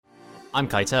I'm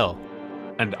Keitel.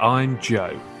 And I'm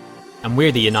Joe. And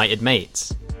we're the United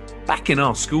Mates. Back in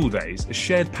our school days, a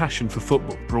shared passion for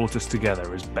football brought us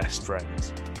together as best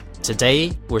friends.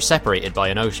 Today, we're separated by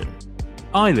an ocean.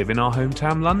 I live in our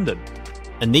hometown London.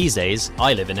 And these days,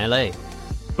 I live in LA.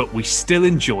 But we still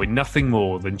enjoy nothing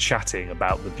more than chatting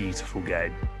about the beautiful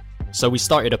game. So we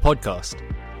started a podcast.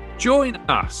 Join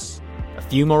us. A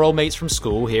few more old mates from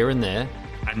school here and there.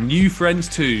 And new friends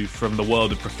too from the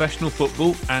world of professional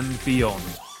football and beyond.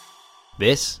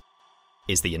 This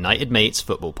is the United Mates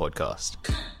Football Podcast.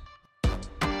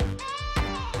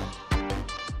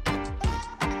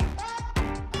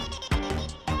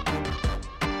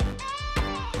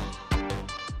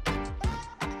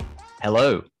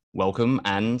 Hello, welcome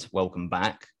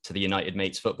back to the United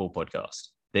Mates Football Podcast.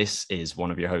 This is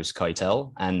one of your hosts,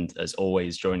 Keitel, and as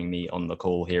always, joining me on the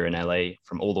call here in LA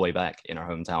from all the way back in our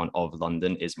hometown of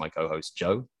London is my co-host,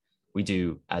 Joe. We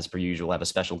do, as per usual, have a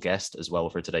special guest as well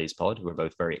for today's pod, who we're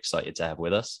both very excited to have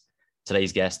with us.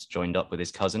 Today's guest joined up with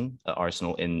his cousin at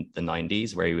Arsenal in the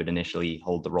 90s, where he would initially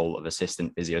hold the role of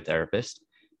assistant physiotherapist.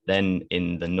 Then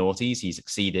in the noughties, he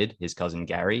succeeded his cousin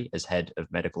Gary as head of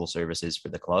medical services for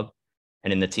the club.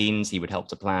 And in the teens, he would help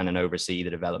to plan and oversee the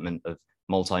development of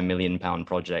multi-million-pound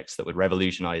projects that would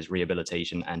revolutionise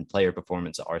rehabilitation and player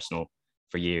performance at Arsenal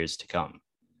for years to come.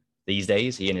 These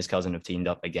days, he and his cousin have teamed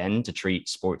up again to treat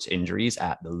sports injuries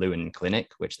at the Lewin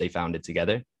Clinic, which they founded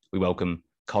together. We welcome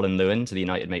Colin Lewin to the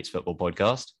United Mates Football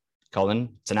Podcast. Colin,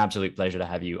 it's an absolute pleasure to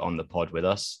have you on the pod with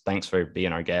us. Thanks for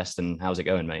being our guest, and how's it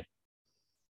going, mate?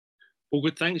 All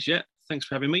good, thanks. Yeah, thanks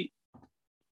for having me.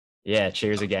 Yeah,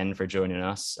 cheers again for joining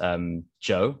us.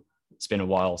 Joe, it's been a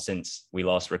while since we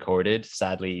last recorded.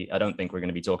 Sadly, I don't think we're going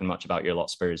to be talking much about your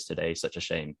lot Spurs today. Such a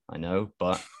shame, I know.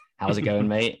 But how's it going,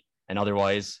 mate? And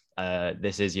otherwise,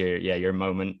 this is your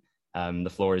moment. The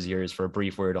floor is yours for a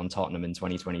brief word on Tottenham in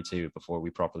 2022 before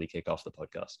we properly kick off the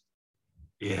podcast.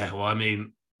 Yeah, well, I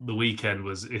mean, the weekend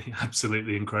was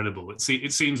absolutely incredible.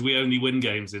 It seems we only win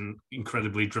games in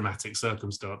incredibly dramatic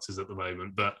circumstances at the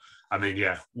moment. But I mean,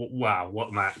 yeah, wow,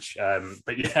 what match.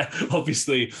 But yeah,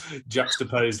 obviously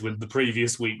juxtaposed with the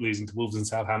previous week losing to Wolves and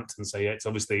Southampton. So yeah,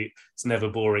 it's never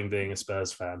boring being a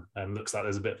Spurs fan. And looks like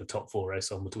there's a bit of a top four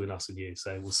race on between us and you.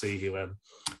 So we'll see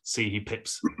who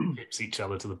pips each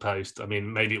other to the post. I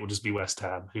mean, maybe it will just be West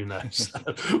Ham, who knows,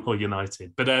 or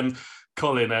United. But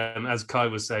Colin, as Kai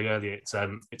was saying earlier, it's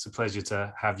a pleasure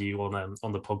to have you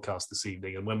on the podcast this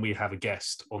evening. And when we have a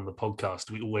guest on the podcast,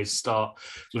 we always start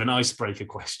with an icebreaker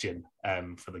question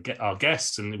for our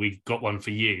guests, and we've got one for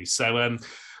you. So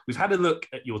we've had a look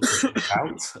at your Twitter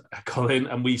account, Colin,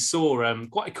 and we saw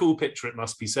quite a cool picture, it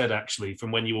must be said, actually,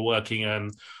 from when you were working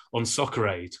on Soccer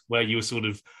Aid, where you were sort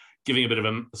of giving a bit of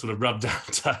a sort of rub down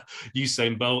to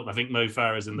Usain Bolt. I think Mo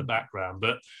Farah's in the background,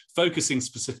 but focusing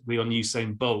specifically on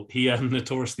Usain Bolt, he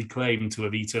notoriously claimed to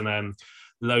have eaten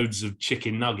loads of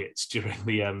chicken nuggets during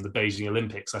the Beijing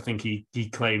Olympics. I think he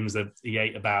claims that he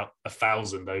ate about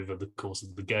 1,000 over the course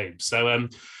of the game. So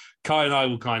Kai and I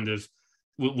will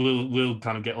we'll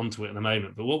kind of get onto it in a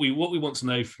moment. But what we want to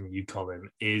know from you, Colin,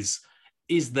 is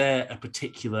there a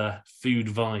particular food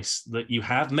vice that you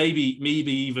have? Maybe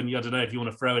even, I don't know if you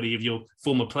want to throw any of your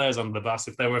former players under the bus,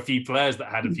 if there were a few players that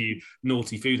had a few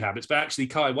naughty food habits. But actually,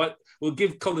 Kai, we'll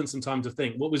give Colin some time to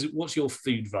think. What's your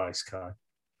food vice, Kai?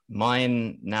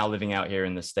 Mine, now living out here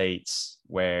in the States,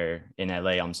 where in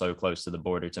LA I'm so close to the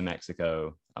border to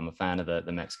Mexico, I'm a fan of the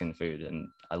Mexican food, and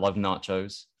I love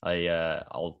nachos.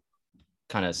 I'll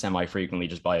kind of semi-frequently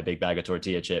just buy a big bag of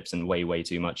tortilla chips and way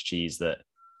too much cheese that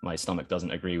my stomach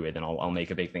doesn't agree with, and I'll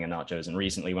make a big thing of nachos. And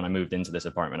recently, when I moved into this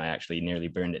apartment, I actually nearly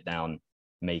burned it down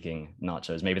making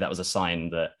nachos. Maybe that was a sign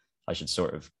that I should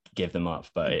sort of give them up,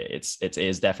 but it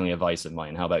is definitely a vice of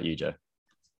mine. How about you, Joe?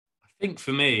 I think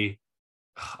for me,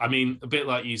 I mean, a bit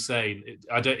like you say,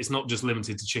 it's not just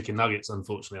limited to chicken nuggets,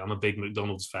 unfortunately. I'm a big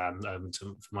McDonald's fan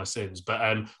for my sins, but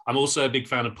I'm also a big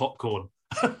fan of popcorn.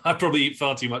 I probably eat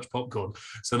far too much popcorn,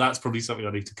 so that's probably something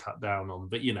I need to cut down on.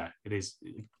 But, you know, it is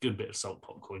a good bit of salt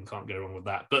popcorn. Can't go wrong with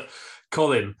that. But,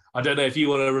 Colin, I don't know if you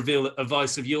want to reveal a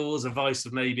vice of yours, a vice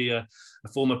of maybe a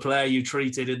former player you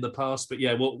treated in the past. But,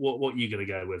 yeah, what are you going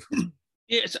to go with?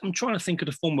 Yes, I'm trying to think of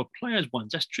the former players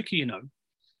ones. That's tricky, you know.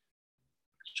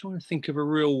 Trying to think of a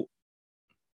real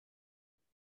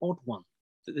odd one.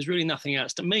 There's really nothing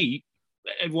else. To me,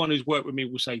 everyone who's worked with me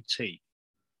will say tea.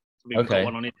 Okay.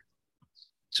 One on it.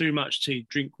 Too much tea,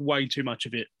 drink way too much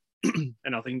of it.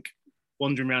 And I think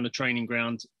wandering around the training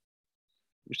ground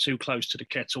was too close to the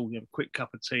kettle. You have a quick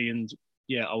cup of tea, and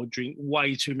yeah, I would drink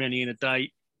way too many in a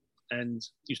day and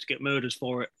used to get murders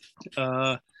for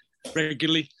it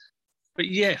regularly. But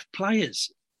yeah,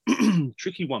 players,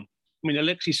 tricky one. I mean,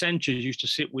 Alexis Sanchez used to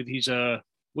sit with his what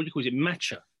do you call it?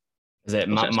 Matcha. Is it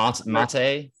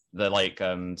mate? The like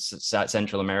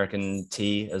Central American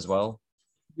tea as well?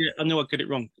 Yeah, I know I get it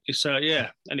wrong. It's yeah,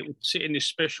 and it would sit in this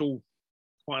special,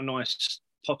 quite a nice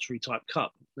pottery type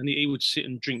cup, and he would sit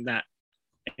and drink that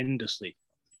endlessly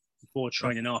before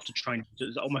training, after training.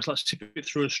 It's almost like sip it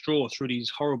through a straw through these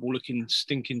horrible looking,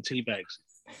 stinking tea bags.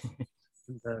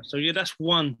 So yeah, that's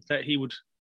one that he would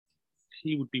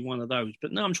be one of those.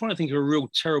 But no, I'm trying to think of a real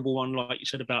terrible one, like you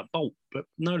said about Bolt. But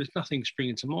no, there's nothing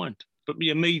springing to mind. But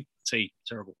yeah, me, tea,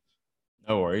 terrible.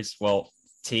 No worries. Well,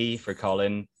 tea for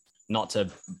Colin. Not to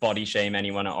body shame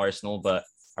anyone at Arsenal, but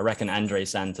I reckon Andre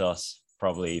Santos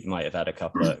probably might have had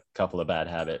a couple of bad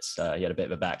habits. He had a bit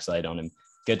of a backside on him.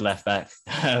 Good left back,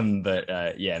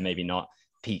 but yeah, maybe not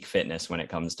peak fitness when it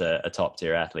comes to a top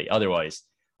tier athlete. Otherwise,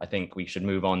 I think we should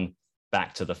move on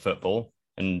back to the football.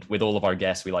 And with all of our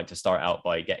guests, we like to start out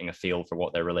by getting a feel for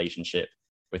what their relationship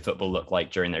with football looked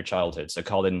like during their childhood. So,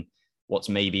 Colin, what's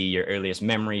maybe your earliest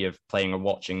memory of playing or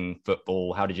watching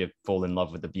football? How did you fall in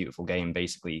love with the beautiful game?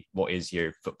 Basically, what is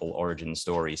your football origin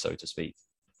story, so to speak?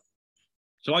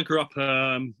 So I grew up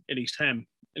in East Ham,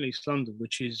 in East London,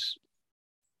 which is,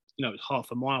 it's half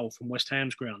a mile from West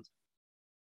Ham's ground,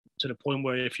 to the point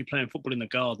where if you're playing football in the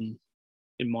garden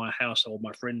in my house or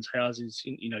my friends' houses,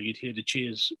 you'd hear the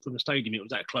cheers from the stadium. It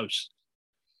was that close.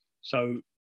 So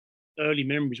early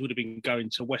memories would have been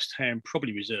going to West Ham,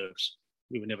 probably reserves.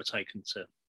 We were never taken to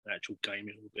the actual game.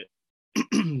 A little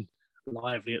bit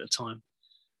lively at the time.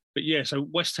 But yeah, so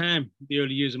West Ham, the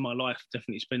early years of my life,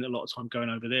 definitely spent a lot of time going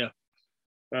over there.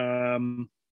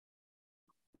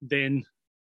 Then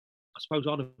I suppose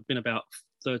I'd have been about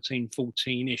 13,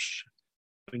 14-ish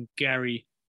when Gary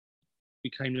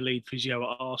became the lead physio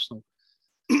at Arsenal.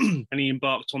 And he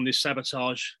embarked on this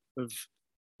sabotage of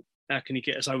how can he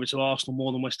get us over to Arsenal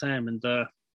more than West Ham? And we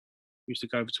used to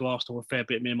go over to Arsenal a fair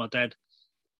bit, me and my dad.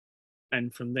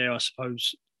 And from there, I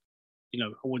suppose, I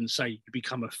wouldn't say you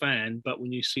become a fan, but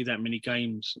when you see that many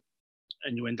games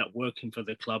and you end up working for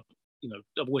the club,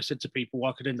 I've always said to people,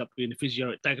 I could end up being a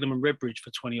physio at Dagenham and Redbridge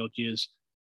for 20 odd years.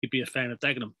 You'd be a fan of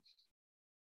Dagenham.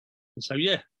 And so,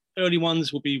 yeah, early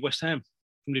ones will be West Ham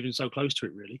from living so close to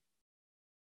it, really.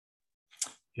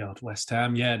 Yeah, West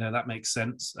Ham. Yeah, no, that makes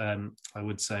sense. I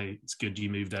would say it's good you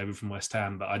moved over from West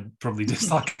Ham, but I'd probably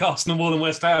dislike Arsenal more than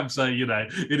West Ham. So,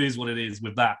 it is what it is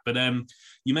with that. But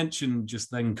you mentioned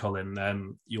just then,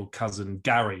 Colin, your cousin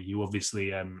Gary, you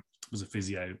obviously was a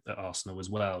physio at Arsenal as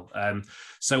well.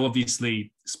 So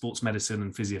obviously sports medicine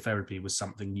and physiotherapy was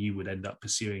something you would end up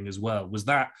pursuing as well. Was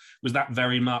that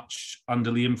very much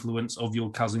under the influence of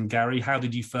your cousin Gary? How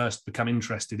did you first become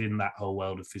interested in that whole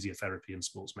world of physiotherapy and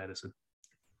sports medicine?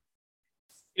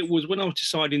 It was when I was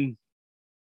deciding,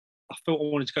 I felt I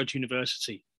wanted to go to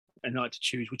university and I had to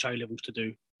choose which A-levels to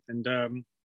do. And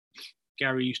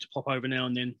Gary used to pop over now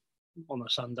and then on a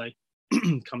Sunday,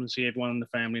 come and see everyone in the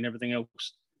family and everything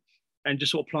else. And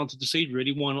just sort of planted the seed,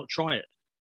 really. Why not try it?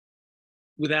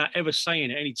 Without ever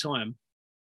saying at any time,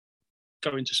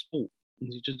 go into sport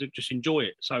and just enjoy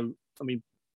it. So, I mean,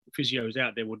 physios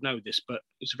out there would know this, but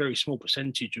it's a very small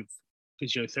percentage of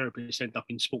physiotherapists end up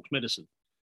in sports medicine.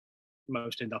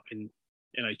 Most end up in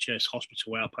NHS,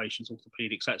 hospital, outpatients,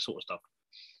 orthopedics, that sort of stuff.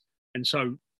 And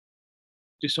so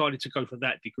decided to go for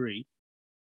that degree,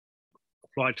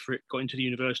 applied for it, got into the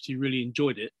university, really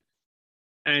enjoyed it.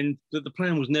 And the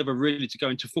plan was never really to go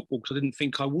into football because I didn't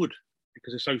think I would,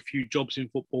 because there's so few jobs in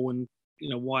football and,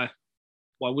 why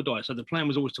would I? So the plan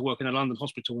was always to work in a London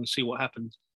hospital and see what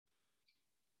happened.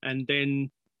 And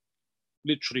then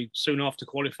literally soon after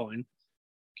qualifying,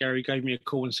 Gary gave me a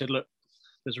call and said, look,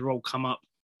 there's a role come up,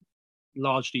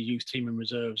 largely youth team and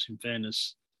reserves, in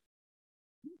fairness.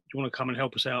 Do you want to come and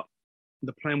help us out? And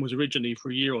the plan was originally for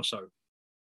a year or so.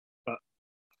 But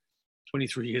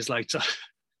 23 years later,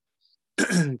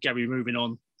 Gary moving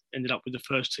on, ended up with the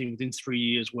first team within 3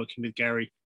 years working with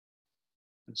Gary.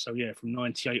 And so, yeah, from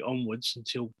 98 onwards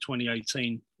until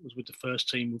 2018 was with the first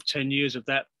team, with 10 years of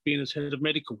that being as head of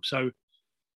medical. So,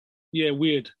 yeah,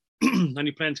 weird.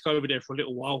 Only planned to go over there for a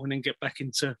little while and then get back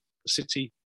into the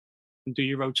city and do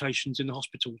your rotations in the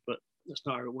hospitals, but that's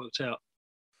not how it worked out.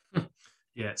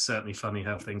 Yeah, it's certainly funny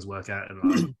how things work out in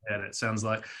life. And it sounds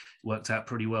like it worked out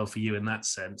pretty well for you in that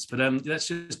sense. But let's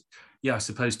just, I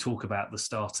suppose, talk about the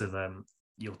start of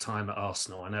your time at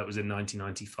Arsenal. I know it was in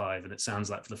 1995, and it sounds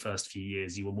like for the first few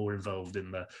years you were more involved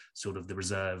in the sort of the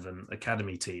reserve and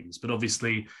academy teams. But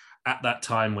obviously, at that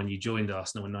time when you joined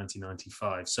Arsenal in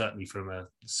 1995, certainly from a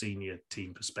senior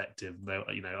team perspective,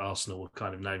 Arsenal were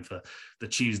kind of known for the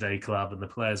Tuesday club, and the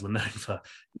players were known for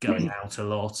going out a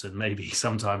lot, and maybe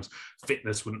sometimes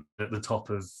fitness wasn't at the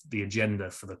top of the agenda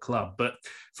for the club. But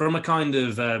from a kind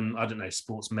of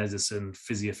sports medicine,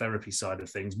 physiotherapy side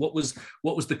of things, what was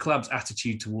the club's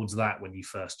attitude towards that when you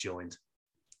first joined?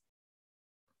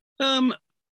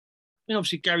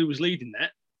 Obviously Gary was leading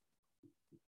that.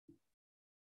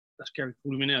 That's Gary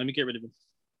calling me now. Let me get rid of him.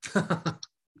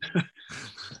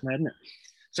 That's mad, isn't it?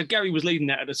 So Gary was leading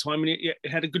that at the time, and it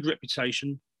had a good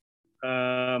reputation.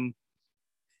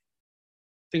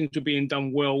 Things were being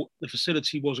done well. The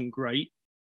facility wasn't great,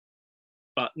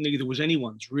 but neither was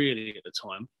anyone's really at the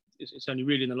time. It's only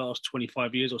really in the last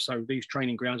 25 years or so these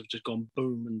training grounds have just gone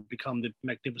boom and become the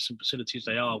magnificent facilities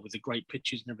they are, with the great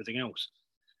pitches and everything else.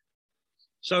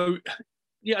 So,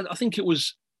 yeah, I think it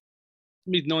was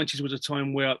mid-90s was a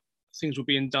time where things were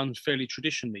being done fairly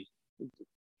traditionally.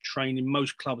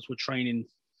 Most clubs were training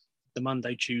the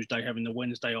Monday, Tuesday, having the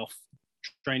Wednesday off,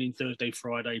 training Thursday,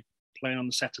 Friday, playing on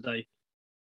the Saturday,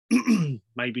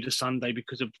 maybe the Sunday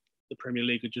because of the Premier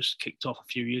League had just kicked off a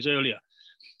few years earlier.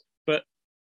 But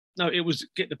no, it was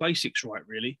get the basics right,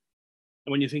 really.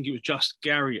 And when you think it was just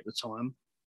Gary at the time,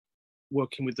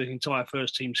 working with the entire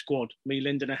first team squad, me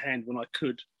lending a hand when I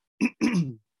could,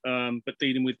 but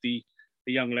dealing with the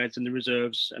young lads and the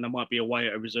reserves, and I might be away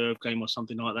at a reserve game or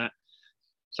something like that.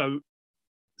 So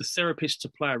the therapist to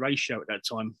player ratio at that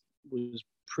time was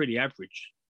pretty average.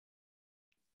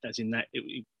 As in that,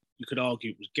 you could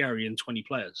argue it was Gary and 20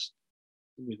 players,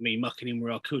 with me mucking in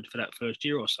where I could for that first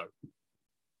year or so.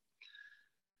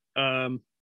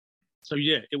 So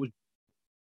yeah, it was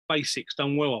basics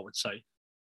done well, I would say.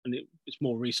 And it's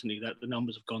more recently that the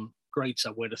numbers have gone greater,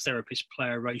 where the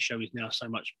therapist-player ratio is now so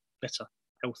much better,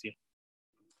 healthier.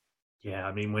 Yeah,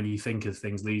 I mean, when you think of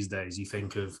things these days, you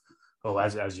think of,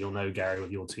 as you'll know, Gary, with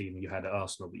your team you had at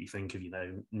Arsenal, but you think of,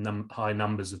 high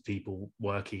numbers of people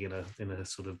working in a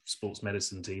sort of sports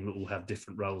medicine team that all have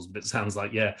different roles. But it sounds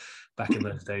like, yeah, back in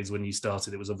those days when you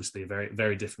started, it was obviously a very,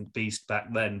 very different beast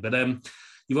back then. But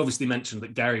you've obviously mentioned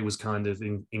that Gary was kind of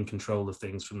in control of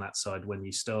things from that side when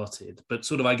you started. But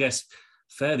sort of, I guess,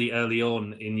 fairly early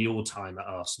on in your time at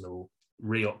Arsenal,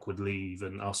 Rioch would leave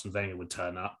and Arsene Wenger would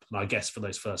turn up. And I guess for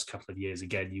those first couple of years,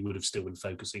 again, you would have still been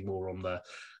focusing more on the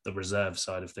reserve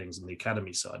side of things and the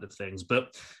academy side of things.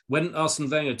 But when Arsene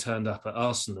Wenger turned up at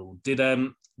Arsenal,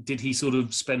 did he sort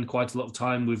of spend quite a lot of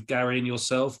time with Gary and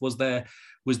yourself? Was there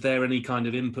any kind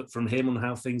of input from him on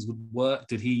how things would work?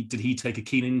 Did he take a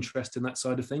keen interest in that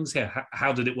side of things? Yeah.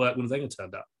 How did it work when Wenger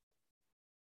turned up?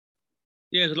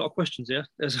 Yeah, there's a lot of questions there.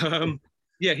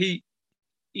 He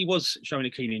was showing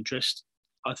a keen interest.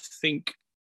 I think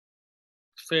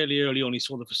fairly early on, he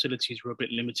saw the facilities were a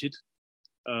bit limited.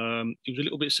 He was a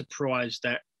little bit surprised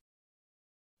that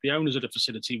the owners of the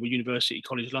facility were University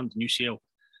College London, UCL,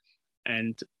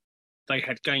 and they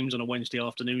had games on a Wednesday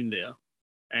afternoon there,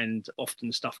 and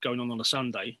often stuff going on a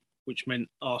Sunday, which meant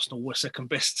Arsenal were second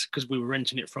best because we were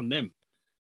renting it from them.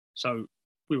 So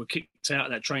we were kicked out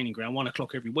of that training ground 1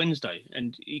 o'clock every Wednesday,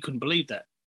 and he couldn't believe that,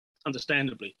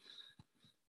 understandably.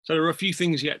 So there were a few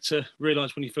things he had to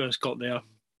realise when he first got there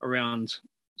around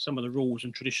some of the rules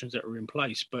and traditions that were in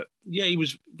place. But yeah, he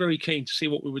was very keen to see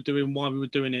what we were doing, why we were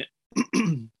doing it.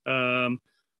 The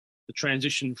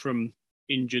transition from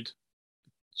injured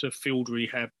to field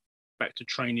rehab back to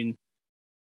training.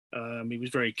 He was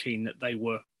very keen that they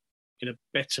were in a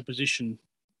better position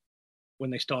when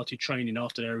they started training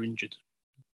after they were injured.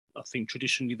 I think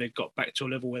traditionally they got back to a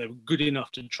level where they were good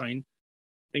enough to train,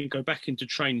 then go back into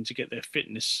training to get their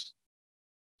fitness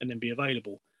and then be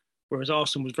available. Whereas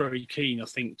Arsene was very keen, I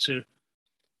think, to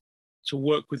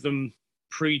work with them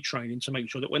pre-training to make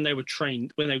sure that when they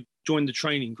joined the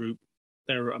training group,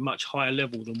 they were at a much higher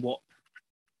level than what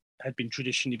had been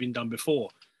traditionally been done before.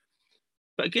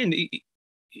 But again,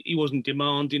 he wasn't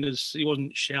demanding, he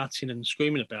wasn't shouting and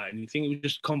screaming about anything. It was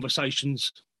just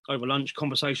conversations over lunch,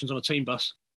 conversations on a team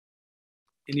bus.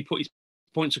 And he put his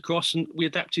points across and we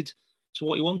adapted to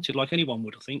what he wanted, like anyone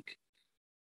would, I think.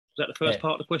 Was that the first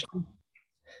part of the question?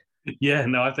 Yeah,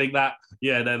 no, I think that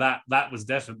was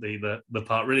definitely the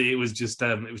part. Really, it was just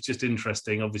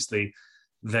interesting. Obviously,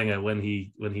 Wenger, when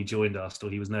he joined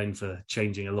Arsenal, he was known for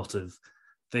changing a lot of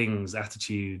things,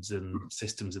 attitudes and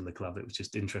systems in the club. It was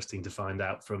just interesting to find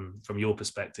out from your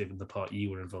perspective and the part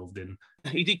you were involved in.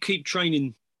 He did keep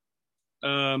training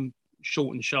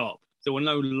short and sharp. There were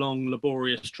no long,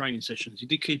 laborious training sessions. He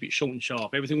did keep it short and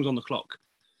sharp. Everything was on the clock.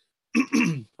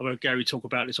 I heard Gary talk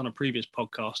about this on a previous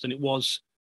podcast, and it was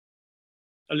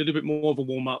a little bit more of a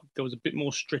warm-up. There was a bit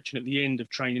more stretching at the end of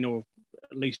training, or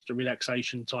at least a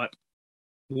relaxation type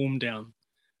warm down.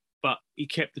 But he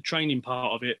kept the training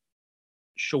part of it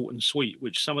short and sweet,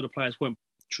 which some of the players weren't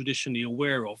traditionally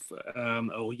aware of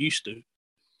or used to.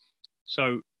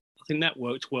 So I think that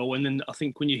worked well. And then I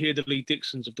think when you hear the Lee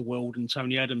Dixons of the world and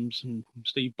Tony Adams and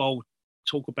Steve Bold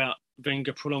talk about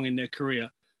Wenger prolonging their career,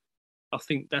 I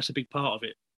think that's a big part of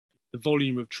it. The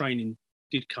volume of training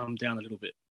did come down a little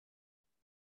bit.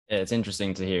 Yeah, it's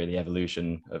interesting to hear the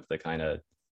evolution of the kind of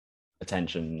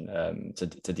attention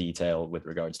to detail with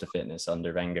regards to fitness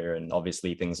under Wenger. And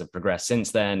obviously things have progressed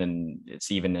since then. And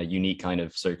it's even a unique kind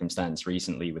of circumstance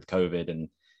recently with COVID and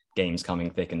games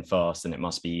coming thick and fast. And it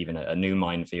must be even a new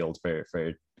minefield for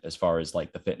as far as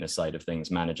like the fitness side of things,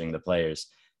 managing the players.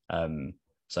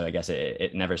 So I guess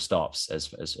it never stops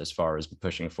as far as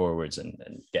pushing forwards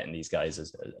and getting these guys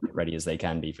as ready as they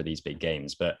can be for these big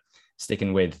games. But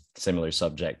sticking with similar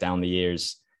subject, down the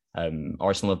years,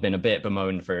 Arsenal have been a bit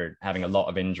bemoaned for having a lot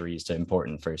of injuries to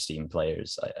important first team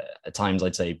players. At times,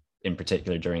 I'd say in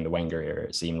particular during the Wenger era,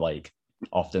 it seemed like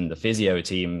often the physio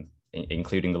team,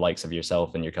 including the likes of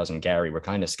yourself and your cousin Gary, were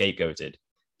kind of scapegoated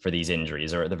for these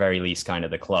injuries, or at the very least kind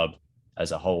of the club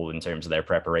as a whole in terms of their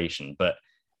preparation. But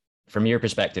from your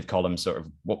perspective, Colm, sort of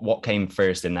what came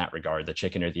first in that regard, the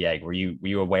chicken or the egg? Were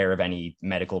you aware of any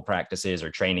medical practices or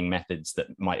training methods that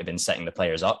might have been setting the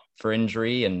players up for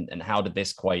injury? And how did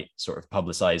this quite sort of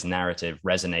publicized narrative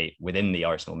resonate within the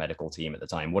Arsenal medical team at the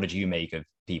time? What did you make of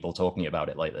people talking about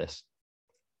it like this?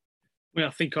 Well,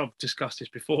 I think I've discussed this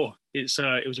before. It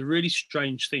was a really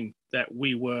strange thing that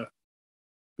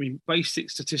basic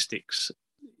statistics.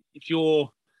 If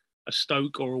you're a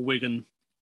Stoke or a Wigan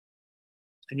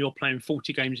and you're playing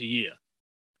 40 games a year,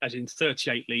 as in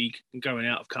 38 league and going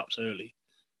out of cups early,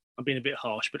 I'm being a bit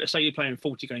harsh, but let's say you're playing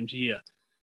 40 games a year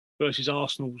versus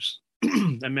Arsenal's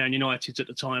and Man United's at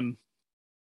the time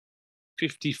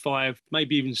 55,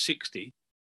 maybe even 60,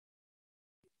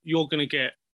 you're going to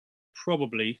get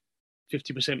probably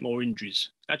 50% more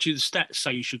injuries. Actually, the stats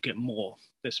say you should get more.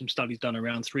 There's some studies done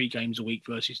around 3 games a week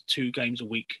versus 2 games a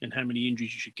week and how many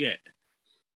injuries you should get,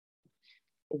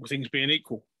 all things being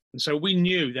equal. And so we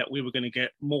knew that we were going to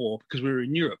get more because we were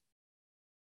in Europe,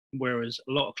 whereas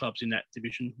a lot of clubs in that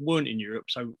division weren't in Europe.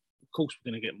 So, of course,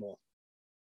 we're going to get more.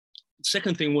 The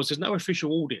second thing was there's no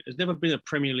official audit. There's never been a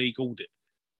Premier League audit.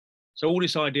 So all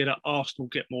this idea that Arsenal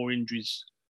get more injuries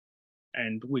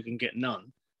and we can get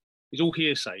none is all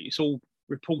hearsay. It's all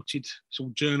reported. It's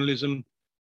all journalism.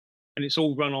 And it's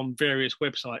all run on various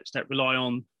websites that rely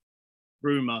on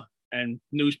rumour and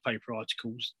newspaper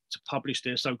articles to publish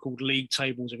their so-called league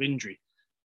tables of injury,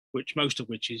 most of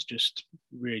which is just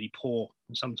really poor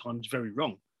and sometimes very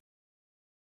wrong.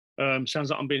 Sounds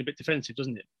like I'm being a bit defensive,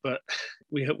 doesn't it? But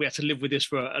we had to live with this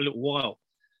for a little while.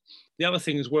 The other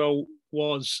thing as well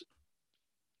was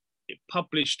it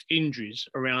published injuries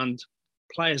around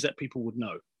players that people would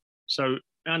know. So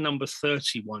our number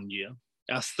 30 one year,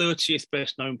 our 30th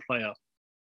best known player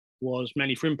was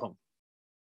Manny Frimpong,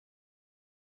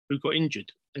 who got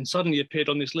injured and suddenly appeared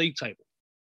on this league table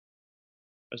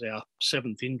as our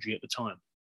 7th injury at the time.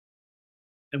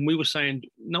 And we were saying,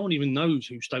 no one even knows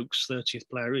who Stoke's 30th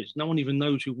player is. No one even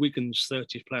knows who Wigan's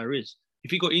 30th player is.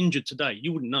 If he got injured today,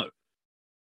 you wouldn't know.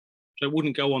 So it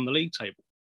wouldn't go on the league table.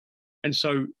 And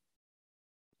so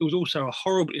it was also a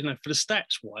horrible, for the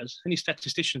stats wise, any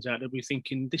statisticians out there will be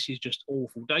thinking, this is just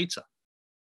awful data.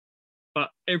 But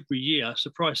every year,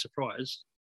 surprise, surprise,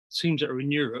 teams that are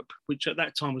in Europe, which at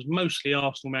that time was mostly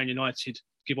Arsenal, Man United,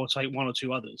 give or take 1 or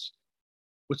 2 others,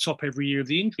 were top every year of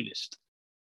the injury list.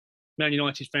 Man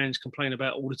United fans complain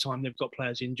about all the time they've got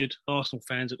players injured. Arsenal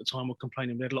fans at the time were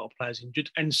complaining they had a lot of players injured.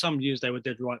 And some years they were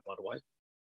dead right, by the way.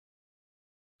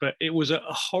 But it was a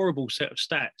horrible set of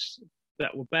stats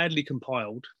that were badly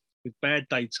compiled with bad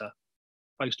data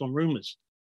based on rumours.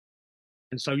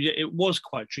 And so, yeah, it was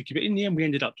quite tricky. But in the end, we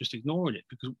ended up just ignoring it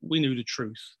because we knew the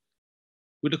truth.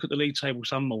 We'd look at the league table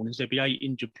some mornings, there'd be 8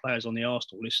 injured players on the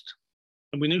Arsenal list.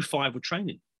 And we knew 5 were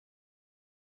training.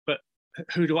 But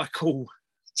who do I call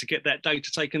to get that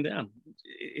data taken down?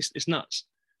 It's nuts.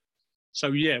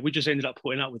 So, yeah, we just ended up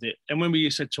putting up with it. And when we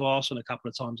said to Arsene a couple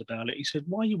of times about it, he said,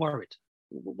 why are you worried?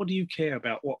 What do you care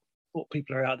about what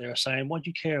people are out there are saying? Why do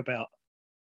you care about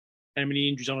how many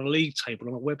injuries on a league table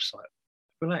on a website?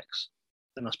 Relax.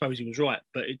 And I suppose he was right.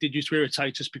 But it did used to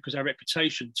irritate us because our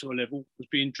reputation to a level was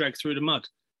being dragged through the mud.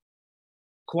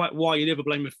 Quite why you never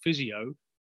blame a physio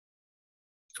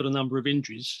for the number of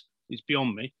injuries is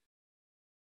beyond me.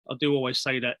 I do always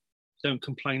say that don't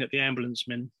complain at the ambulance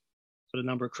men for the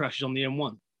number of crashes on the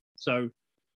M1. So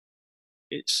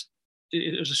it's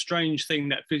it was a strange thing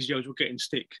that physios were getting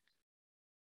stick.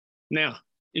 Now,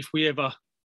 if we ever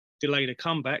delayed a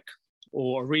comeback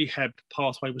or a rehab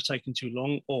pathway was taking too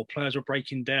long or players were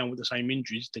breaking down with the same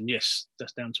injuries, then yes,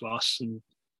 that's down to us. And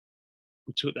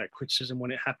we took that criticism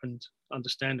when it happened,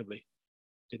 understandably.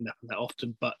 It didn't happen that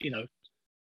often, but, you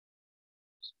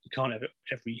can't have it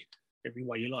every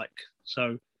way you like.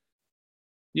 So,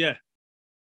 yeah,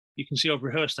 you can see I've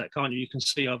rehearsed that, can't you? You can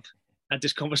see I've had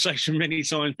this conversation many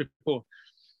times before.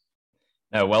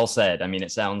 No, well said. I mean,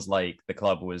 it sounds like the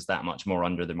club was that much more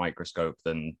under the microscope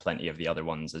than plenty of the other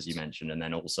ones, as you mentioned. And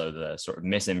then also the sort of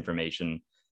misinformation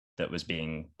that was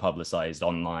being publicized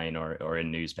online or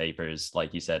in newspapers,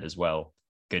 like you said as well.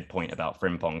 Good point about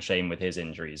Frimpong, shame with his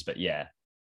injuries. But yeah,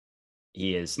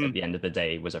 he is, at the end of the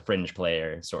day, was a fringe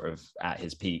player sort of at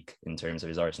his peak in terms of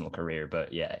his Arsenal career.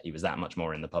 But yeah, he was that much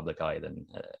more in the public eye than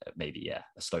maybe, a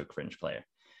Stoke fringe player.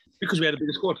 Because we had a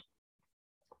bigger squad.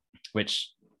 Which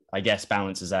I guess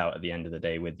balances out at the end of the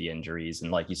day with the injuries.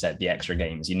 And like you said, the extra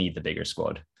games, you need the bigger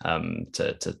squad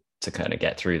to kind of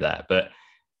get through that. But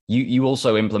you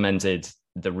also implemented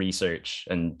the research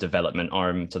and development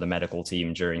arm to the medical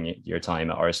team during your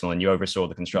time at Arsenal, and you oversaw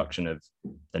the construction of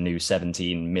the new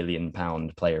 £17 million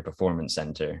player performance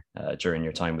centre during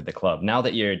your time with the club. Now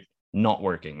that you're not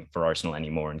working for Arsenal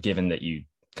anymore, and given that you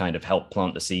kind of helped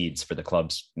plant the seeds for the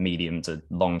club's medium to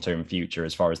long-term future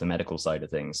as far as the medical side of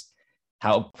things,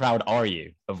 how proud are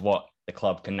you of what the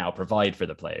club can now provide for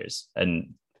the players?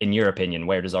 And in your opinion,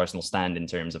 where does Arsenal stand in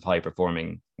terms of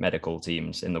high-performing medical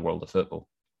teams in the world of football?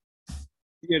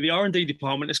 Yeah, the R&D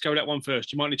department, let's go with that one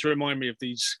first. You might need to remind me of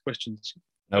these questions.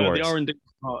 No worries. The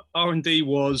R&D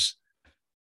was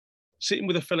sitting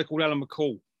with a fella called Alan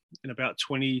McCall in about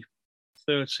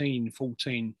 2013,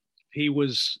 14. He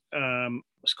was a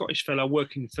Scottish fellow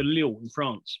working for Lille in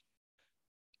France.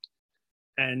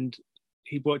 And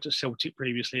he worked at Celtic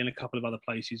previously and a couple of other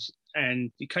places.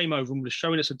 And he came over and was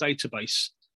showing us a database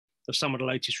of some of the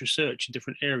latest research in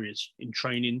different areas, in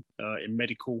training, in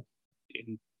medical,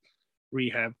 in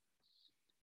rehab.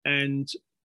 And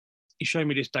he showed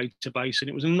me this database, and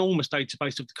it was an enormous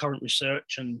database of the current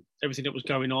research and everything that was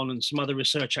going on and some other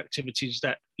research activities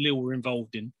that Lille were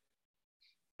involved in.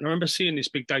 And I remember seeing this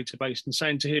big database and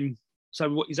saying to him, so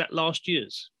what is that last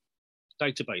year's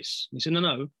database? And he said,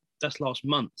 no, that's last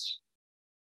month's.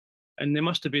 And there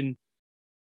must have been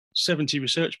 70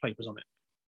 research papers on it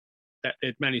that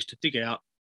they'd managed to dig out,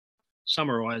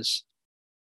 summarize,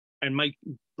 and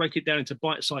break it down into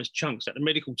bite-sized chunks that the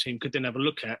medical team could then have a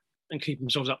look at and keep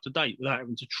themselves up to date without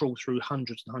having to trawl through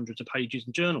hundreds and hundreds of pages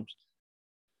and journals.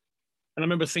 And I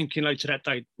remember thinking later that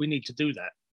day, we need to do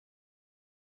that.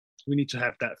 We need to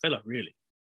have that fella, really.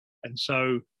 And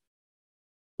so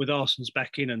with Arsenal's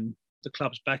backing and the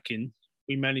club's backing,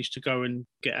 we managed to go and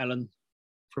get Alan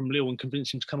from Lille and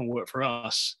convince him to come and work for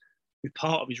us, with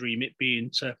part of his remit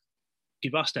being to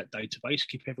give us that database,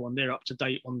 keep everyone there up to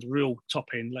date on the real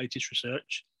top-end latest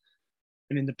research.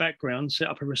 And in the background, set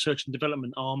up a research and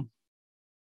development arm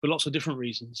for lots of different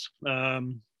reasons.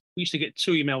 We used to get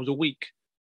 2 emails a week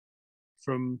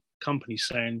from companies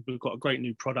saying, we've got a great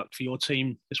new product for your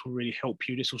team. This will really help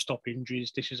you. This will stop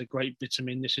injuries. This is a great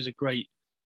vitamin. This is a great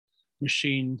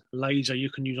machine laser you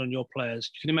can use on your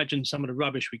players. You can imagine some of the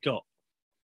rubbish we got.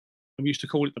 And we used to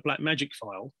call it the Black Magic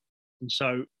file. And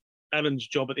so Alan's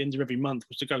job at the end of every month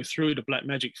was to go through the Black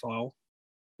Magic file,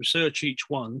 research each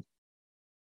one,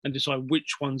 and decide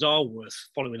which ones are worth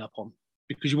following up on,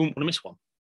 because you wouldn't want to miss one.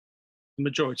 The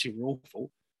majority were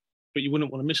awful, but you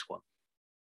wouldn't want to miss one.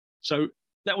 So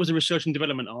that was the research and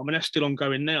development arm, and that's still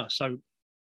ongoing now. So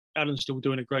Alan's still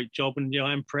doing a great job, and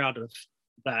I am proud of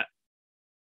that.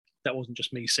 That wasn't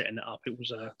just me setting it up; it was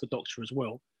the doctor as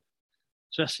well.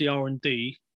 So that's the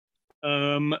R&D.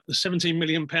 The £17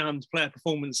 million player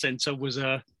performance centre was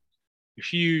a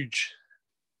huge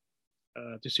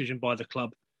decision by the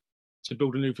club to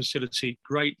build a new facility.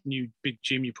 Great new big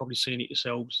gym. You've probably seen it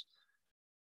yourselves.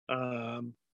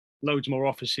 Loads more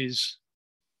offices,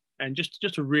 and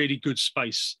just a really good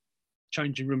space.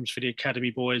 Changing rooms for the academy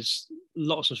boys.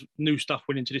 Lots of new stuff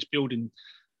went into this building.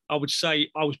 I would say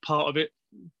I was part of it.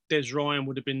 Des Ryan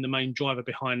would have been the main driver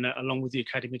behind that, along with the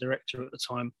academy director at the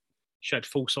time. Shad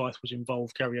Forsyth was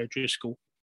involved, Gary O'Driscoll,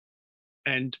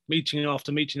 and meeting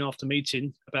after meeting after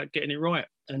meeting about getting it right.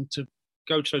 And to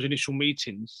go to those initial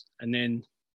meetings and then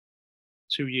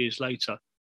 2 years later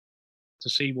to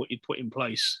see what you'd put in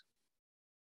place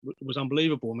was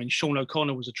unbelievable. I mean, Sean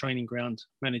O'Connor was a training ground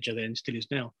manager then, still is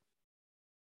now.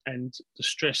 And the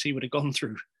stress he would have gone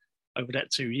through over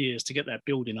that 2 years to get that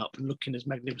building up and looking as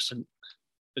magnificent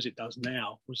as it does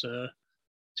now was a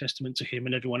testament to him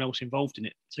and everyone else involved in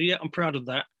it. So yeah, I'm proud of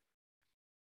that.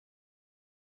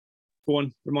 Go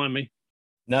on, remind me.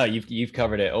 No, you've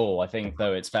covered it all. I think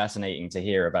though it's fascinating to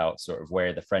hear about sort of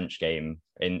where the French game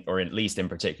or at least in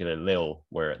particular Lille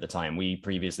were at the time. We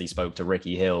previously spoke to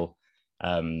Ricky Hill,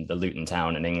 the Luton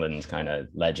Town in England kind of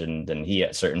legend, and he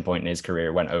at a certain point in his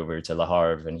career went over to Le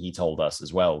Havre, and he told us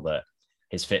as well that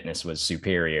his fitness was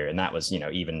superior, and that was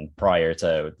even prior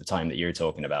to the time that you're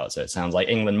talking about. So it sounds like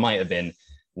England might have been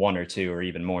one or two or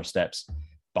even more steps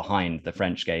behind the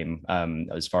French game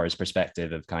as far as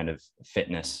perspective of kind of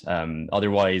fitness.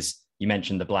 Otherwise, you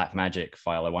mentioned the Black Magic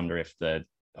file. I wonder if the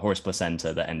horse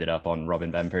placenta that ended up on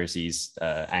Robin Van Persie's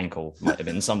ankle might have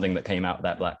been something that came out of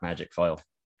that Black Magic file.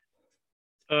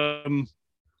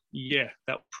 Yeah,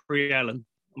 that pre-Allen,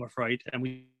 I'm afraid, and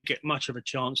we get much of a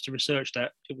chance to research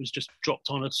that. It was just dropped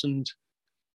on us, and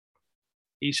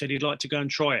he said he'd like to go and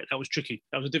try it. That was tricky.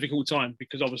 That was a difficult time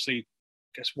because obviously,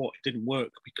 guess what? It didn't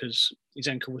work because his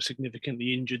ankle was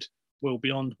significantly injured, well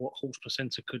beyond what horse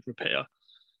placenta could repair.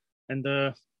 And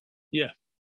yeah,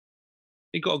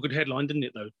 it got a good headline, didn't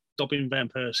it? Though Robin Van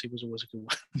Persie was always a good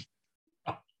one.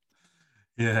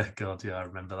 Yeah, God, yeah, I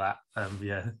remember that.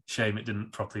 Yeah, shame it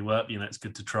didn't properly work. It's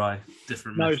good to try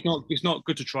different. No, methods. It's not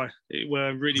good to try. It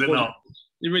really wasn't.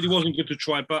 It really wasn't good to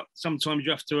try. But sometimes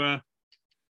you have to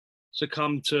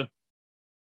succumb to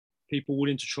people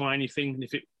willing to try anything, and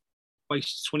if it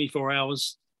wastes 24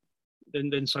 hours,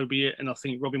 then so be it. And I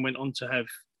think Robin went on to have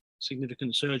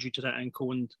significant surgery to that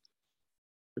ankle and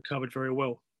recovered very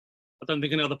well. I don't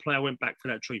think another player went back for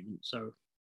that treatment. So.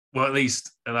 Well, at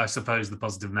least, and I suppose the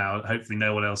positive now, hopefully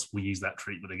no one else will use that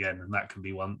treatment again, and that can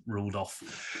be one ruled off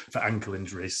for ankle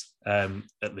injuries,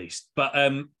 at least. But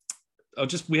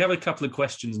we have a couple of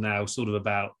questions now sort of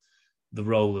about the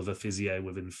role of a physio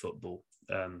within football,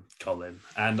 Colin.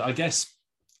 And I guess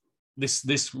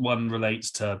this one relates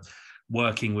to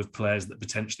working with players that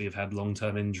potentially have had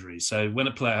long-term injuries. So when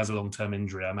a player has a long-term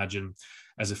injury, I imagine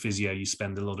as a physio, you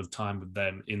spend a lot of time with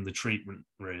them in the treatment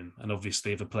room. And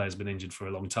obviously, if a player's been injured for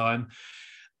a long time,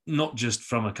 not just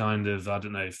from a kind of,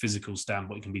 physical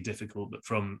standpoint, it can be difficult, but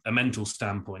from a mental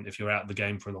standpoint, if you're out of the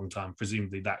game for a long time,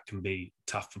 presumably that can be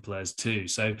tough for players too.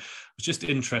 So I was just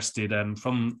interested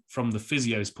from the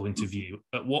physio's point of view,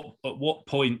 at what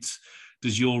point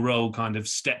does your role kind of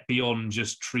step beyond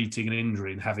just treating an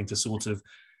injury and having to sort of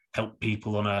help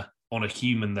people on a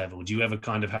human level? Do you ever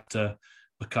kind of have to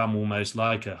become almost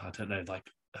like a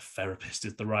therapist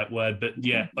is the right word, but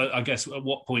yeah, I guess at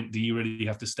what point do you really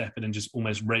have to step in and just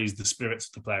almost raise the spirits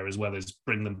of the player as well as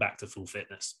bring them back to full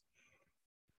fitness?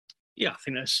 Yeah, I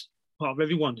think that's part of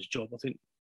everyone's job. I think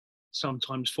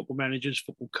sometimes football managers,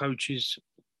 football coaches,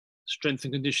 strength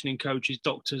and conditioning coaches,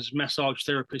 doctors, massage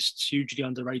therapists, hugely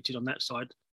underrated on that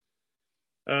side,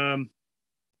 play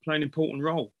an important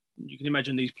role. You can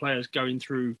imagine these players going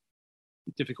through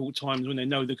difficult times when they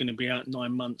know they're going to be out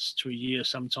 9 months to a year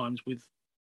sometimes with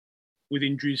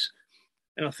injuries.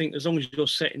 And I think as long as you're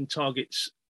setting targets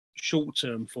short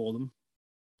term for them,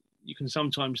 you can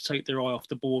sometimes take their eye off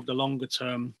the ball, the longer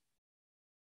term,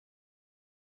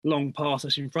 long path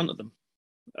that's in front of them.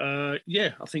 I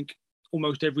think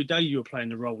almost every day you're playing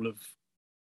the role of,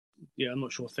 I'm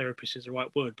not sure therapist is the right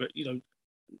word, but,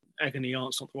 agony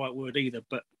aunt's not the right word either,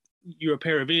 but you're a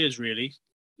pair of ears really,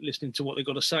 listening to what they've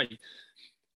got to say.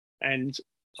 And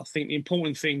I think the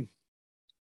important thing,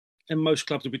 and most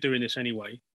clubs will be doing this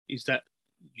anyway, is that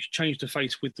you change the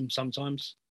face with them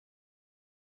sometimes.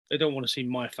 They don't want to see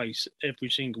my face every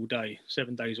single day,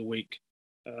 7 days a week.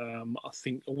 I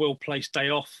think a well-placed day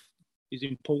off is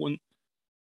important.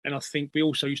 And I think we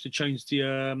also used to change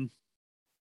the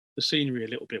scenery a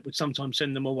little bit. We'd sometimes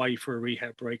send them away for a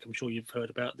rehab break. I'm sure you've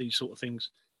heard about these sort of things.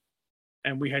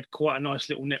 And we had quite a nice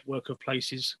little network of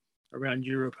places around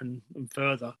Europe and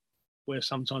further where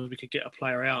sometimes we could get a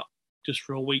player out just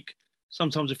for a week.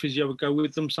 Sometimes a physio would go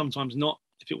with them, sometimes not,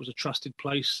 if it was a trusted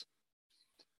place.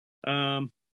 And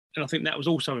I think that was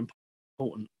also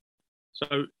important.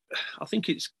 So I think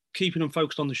it's keeping them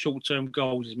focused on the short-term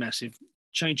goals is massive,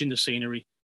 changing the scenery,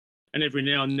 and every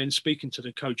now and then speaking to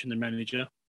the coach and the manager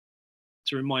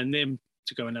to remind them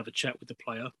to go and have a chat with the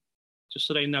player, just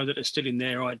so they know that they're still in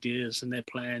their ideas and their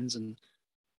plans and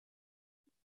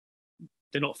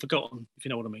they're not forgotten, if you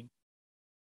know what I mean.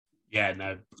 Yeah,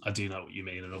 no, I do know what you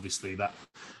mean. And obviously I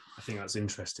think that's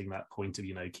interesting, that point of,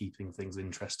 keeping things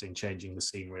interesting, changing the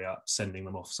scenery up, sending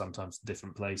them off sometimes to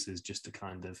different places just to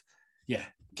kind of,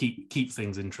 keep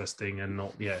things interesting and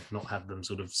not have them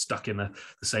sort of stuck in the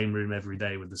same room every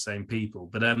day with the same people.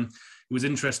 But it was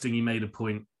interesting you made a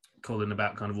point, Colin,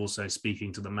 about kind of also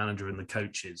speaking to the manager and the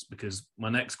coaches, because my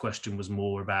next question was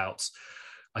more about,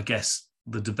 I guess,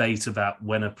 the debate about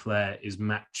when a player is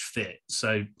match fit.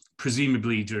 So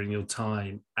presumably during your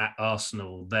time at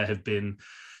Arsenal, there have been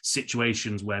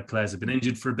situations where players have been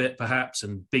injured for a bit, perhaps,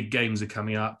 and big games are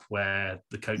coming up where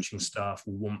the coaching staff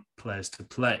will want players to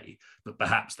play. But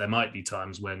perhaps there might be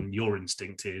times when your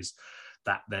instinct is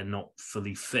that they're not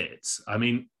fully fit. I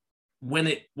mean, when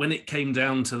it came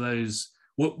down to those,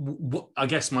 what I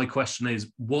guess my question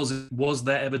is, was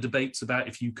there ever debates about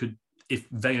if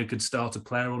Wenger could start a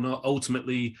player or not?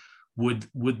 Ultimately, would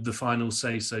the final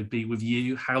say so be with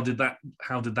you? How did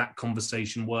that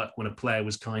conversation work when a player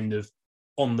was kind of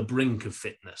on the brink of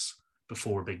fitness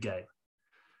before a big game?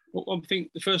 Well, I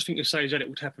think the first thing to say is that it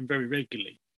would happen very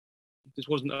regularly. This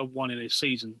wasn't a one in a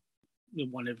season,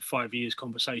 one every 5 years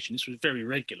conversation. This was very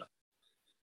regular.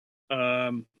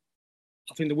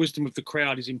 I think the wisdom of the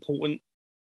crowd is important.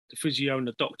 The physio and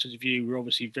the doctor's view were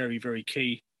obviously very, very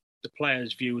key. The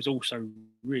player's view is also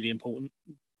really important.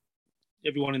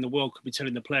 Everyone in the world could be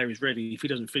telling the player he's ready. If he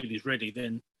doesn't feel he's ready,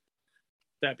 then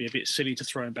that'd be a bit silly to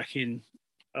throw him back in.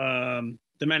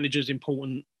 The manager's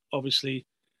important, obviously.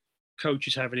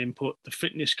 Coaches have an input. The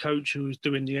fitness coach who's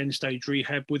doing the end stage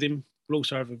rehab with him will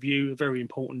also have a view, a very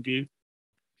important view.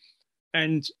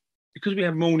 And because we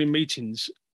have morning meetings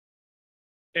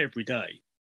every day,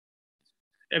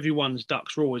 everyone's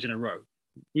ducks were always in a row.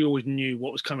 We always knew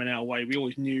what was coming our way. We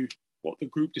always knew what the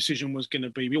group decision was going to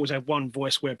be. We always had one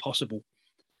voice where possible.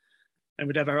 And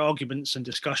we'd have our arguments and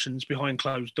discussions behind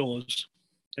closed doors.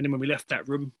 And then when we left that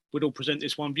room, we'd all present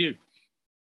this one view.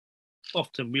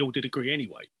 Often we all did agree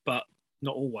anyway, but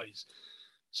not always.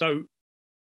 So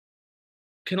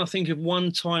can I think of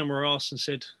one time where Arsene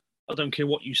said, I don't care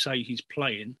what you say, he's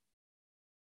playing?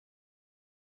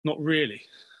 Not really.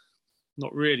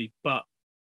 Not really. But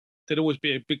there'd always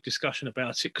be a big discussion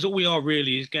about it, because all we are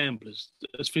really is gamblers,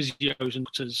 as physios and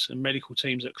doctors and medical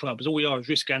teams at clubs. All we are is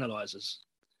risk analysers.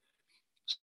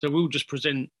 So we'll just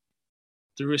present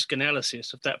the risk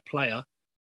analysis of that player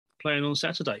playing on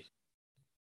Saturday.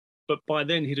 But by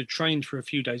then he'd have trained for a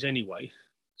few days anyway.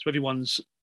 So everyone's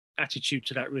attitude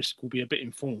to that risk will be a bit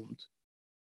informed.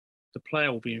 The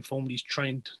player will be informed. He's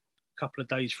trained a couple of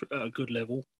days at a good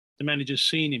level. The manager's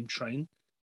seen him train.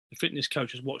 The fitness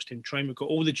coach has watched him train. We've got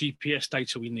all the GPS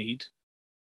data we need.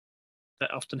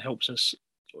 That often helps us,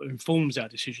 or informs our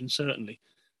decision, certainly.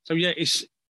 So yeah, it's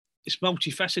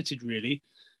multifaceted really,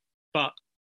 but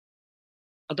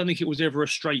I don't think it was ever a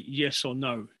straight yes or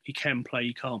no. He can play,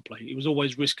 he can't play. It was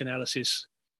always risk analysis,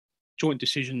 joint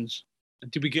decisions.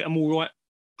 And did we get them all right?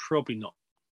 Probably not.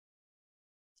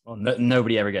 Well,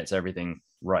 nobody ever gets everything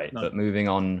right. No. But moving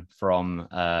on from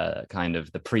kind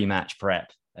of the pre-match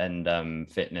prep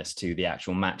and fitness to the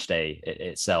actual match day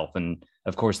itself. And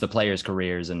of course, the players'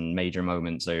 careers and major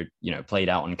moments are, played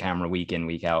out on camera week in,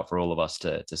 week out for all of us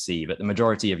to see. But the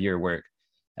majority of your work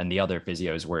and the other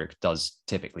physio's work does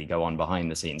typically go on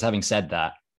behind the scenes. Having said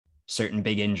that, certain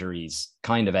big injuries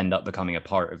kind of end up becoming a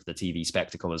part of the TV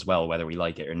spectacle as well, whether we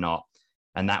like it or not.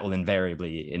 And that will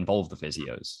invariably involve the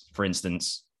physios. For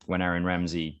instance, when Aaron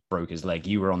Ramsey broke his leg,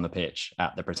 you were on the pitch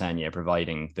at the Britannia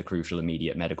providing the crucial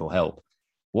immediate medical help.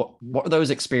 What are those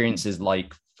experiences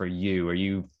like for you? Are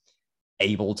you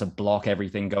able to block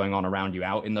everything going on around you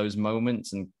out in those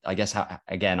moments? And I guess,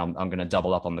 again, I'm going to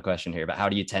double up on the question here, but how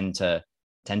do you tend to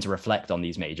reflect on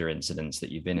these major incidents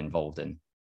that you've been involved in?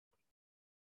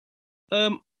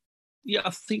 Yeah, I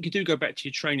think you do go back to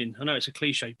your training. I know it's a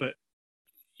cliche, but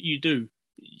you do.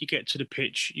 You get to the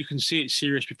pitch, you can see it's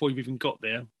serious before you've even got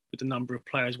there, with the number of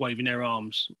players waving their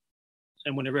arms.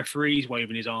 And when a referee's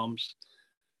waving his arms,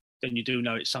 then you do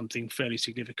know it's something fairly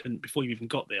significant before you've even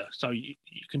got there. So you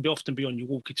can often be on your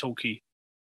walkie-talkie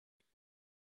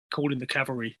calling the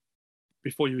cavalry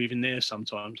before you're even there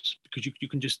sometimes, because you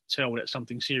can just tell that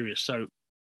something's serious. So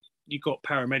you've got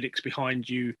paramedics behind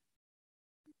you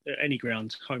at any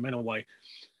ground, home and away.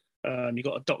 You've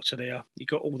got a doctor there. You've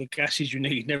got all the gases you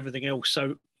need and everything else.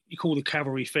 So you call the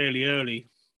cavalry fairly early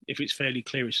if it's fairly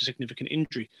clear it's a significant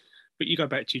injury. But you go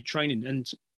back to your training and,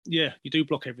 yeah, you do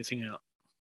block everything out.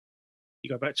 You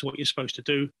go back to what you're supposed to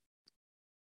do.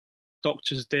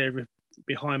 Doctor's there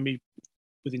behind me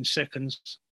within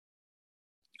seconds.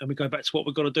 And we go back to what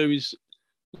we've got to do is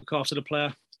look after the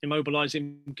player, immobilise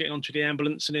him, get onto the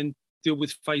ambulance, and then deal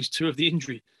with phase 2 of the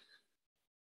injury.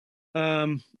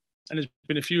 And there's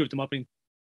been a few of them. I've been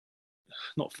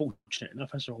not fortunate enough,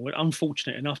 that's the wrong word,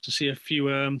 unfortunate enough to see a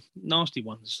few nasty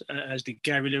ones, as did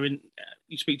Gary Lewin.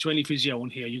 You speak to any physio on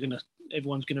here,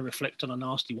 everyone's going to reflect on a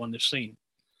nasty one they've seen.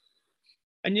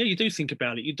 And yeah, you do think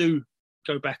about it. You do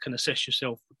go back and assess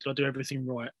yourself. Did I do everything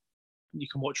right? You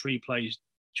can watch replays.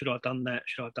 Should I have done that?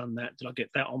 Should I have done that? Did I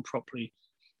get that on properly?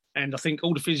 And I think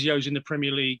all the physios in the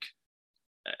Premier League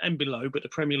and below, but the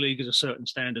Premier League is a certain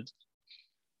standard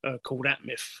called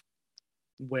ATMIF,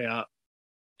 where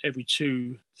every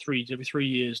 3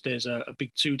 years, there's a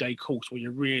big 2-day course where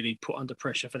you're really put under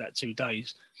pressure for that 2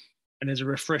 days. And there's a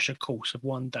refresher course of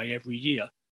 1 day every year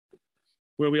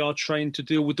where we are trained to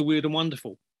deal with the weird and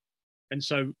wonderful. And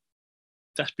so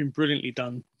that's been brilliantly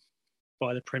done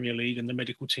by the Premier League and the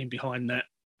medical team behind that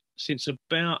since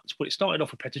about, well, it started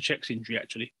off with Petr Cech's injury,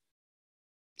 actually.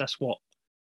 That's what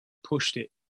pushed it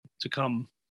to come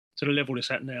to the level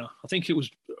it's at now. I think it was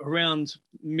around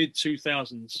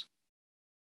mid-2000s,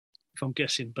 if I'm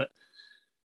guessing. But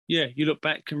yeah, you look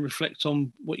back and reflect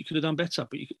on what you could have done better,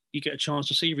 but you get a chance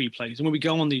to see replays. And when we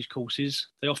go on these courses,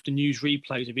 they often use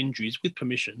replays of injuries with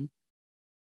permission,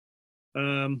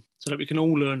 so that we can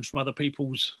all learn from other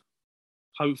people's,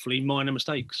 hopefully, minor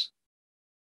mistakes.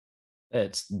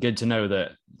 It's good to know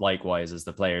that, likewise, as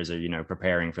the players are,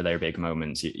 preparing for their big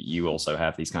moments, you also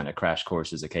have these kind of crash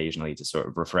courses occasionally to sort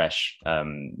of refresh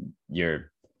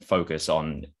your focus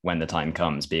on when the time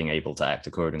comes, being able to act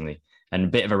accordingly. And a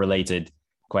bit of a related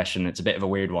question, it's a bit of a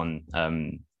weird one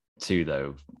too,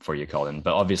 though, for you, Colin.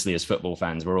 But obviously, as football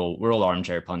fans, we're all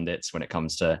armchair pundits when it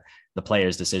comes to the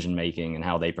players' decision making and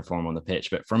how they perform on the pitch.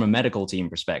 But from a medical team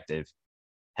perspective,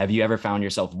 have you ever found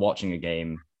yourself watching a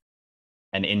game,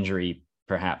 an injury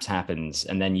perhaps happens,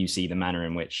 and then you see the manner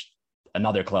in which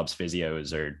another club's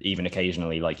physios, or even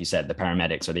occasionally, like you said, the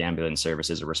paramedics or the ambulance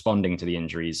services are responding to the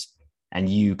injuries, and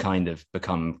you kind of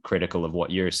become critical of what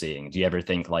you're seeing? Do you ever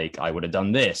think, like, I would have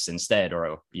done this instead?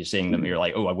 Or you're seeing them, you're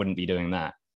like, oh, I wouldn't be doing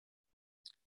that?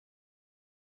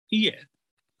 Yeah.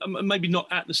 Maybe not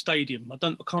at the stadium. I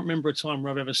can't remember a time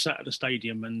where I've ever sat at the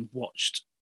stadium and watched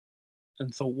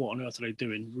and thought, what on earth are they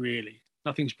doing, really?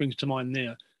 Nothing springs to mind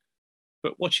there.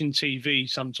 But watching TV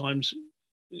sometimes,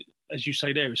 as you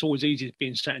say there, it's always easy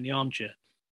being sat in the armchair,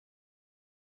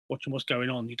 watching what's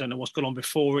going on. You don't know what's gone on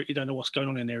before it. You don't know what's going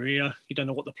on in their ear. You don't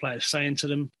know what the player's saying to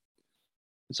them.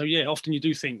 And so, yeah, often you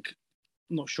do think,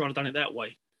 I'm not sure I'd have done it that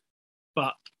way.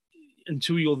 But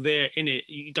until you're there in it,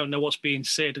 you don't know what's being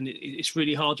said. And it's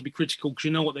really hard to be critical because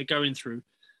you know what they're going through.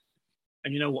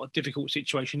 And you know what a difficult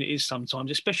situation it is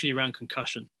sometimes, especially around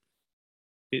concussion.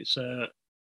 It's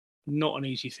not an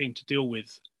easy thing to deal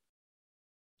with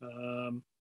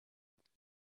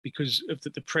because of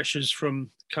the pressures from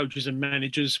coaches and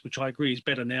managers, which I agree is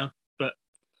better now. But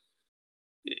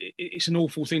it's an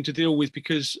awful thing to deal with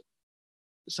because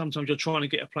sometimes you're trying to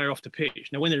get a player off the pitch.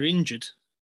 Now, when they're injured,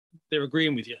 they're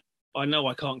agreeing with you. I know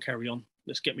I can't carry on.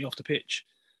 Let's get me off the pitch.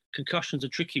 Concussion's a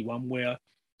tricky one where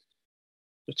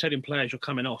you're telling players you're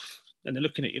coming off and they're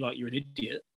looking at you like you're an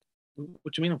idiot.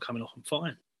 What do you mean I'm coming off? I'm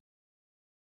fine.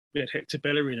 We had Hector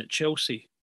Bellerin at Chelsea.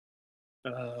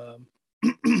 Don't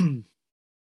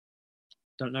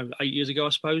know, 8 years ago, I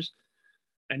suppose.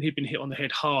 And he'd been hit on the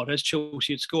head hard, as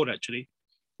Chelsea had scored, actually.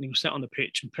 And he was sat on the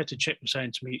pitch, and Petr Cech was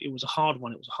saying to me, it was a hard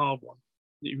one.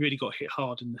 He really got hit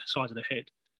hard in the side of the head.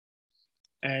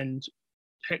 And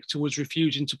Hector was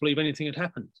refusing to believe anything had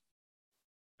happened.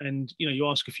 And, you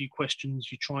ask a few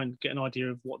questions, you try and get an idea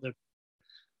of what the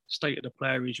state of the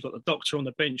player is. You've got the doctor on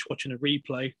the bench watching a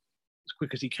replay as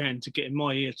quick as he can to get in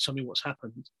my ear to tell me what's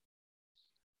happened.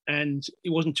 And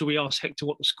it wasn't until we asked Hector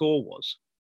what the score was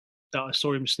that I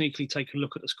saw him sneakily take a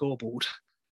look at the scoreboard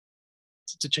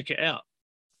to check it out.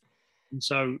 And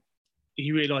so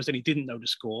he realised that he didn't know the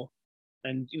score.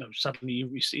 And, suddenly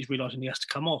he's realising he has to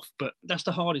come off. But that's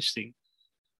the hardest thing.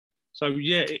 So,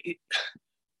 yeah,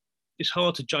 it's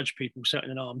hard to judge people sat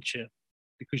in an armchair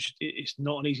because it's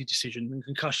not an easy decision. And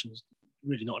concussion is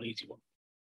really not an easy one.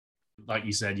 Like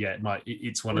you said, yeah,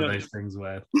 it's one of those things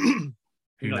where who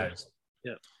knows?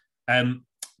 Yeah.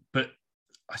 But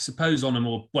I suppose on a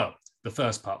more, well, the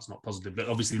first part's not positive, but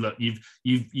obviously, look,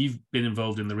 you've been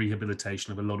involved in the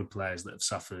rehabilitation of a lot of players that have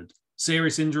suffered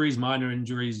serious injuries, minor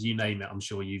injuries, you name it. I'm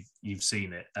sure you've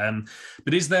seen it.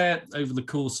 But is there, over the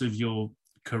course of your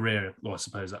career, or I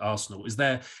suppose at Arsenal, is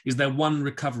there one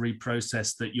recovery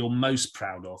process that you're most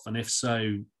proud of? And if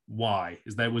so, why?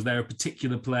 Was there a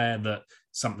particular player that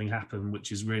something happened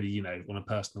which is really, on a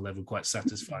personal level, quite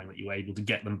satisfying that you were able to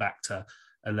get them back to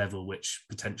a level which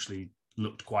potentially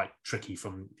looked quite tricky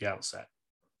from the outset?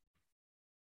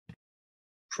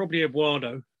 Probably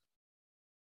Eduardo.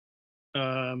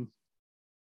 That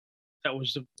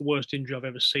was the worst injury I've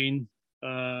ever seen.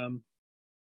 Horrible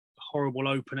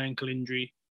open ankle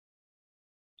injury.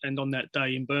 And on that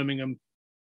day in Birmingham,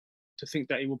 to think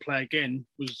that he will play again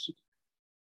was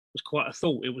quite a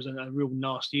thought. It was a real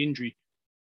nasty injury.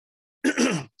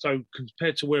 So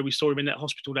compared to where we saw him in that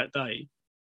hospital that day,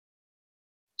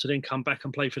 to then come back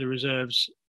and play for the reserves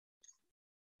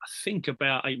I think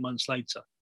about 8 months later.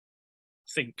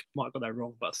 Might have got that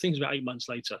wrong, but I think it's about 8 months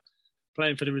later,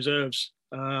 playing for the reserves,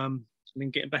 and then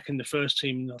getting back in the first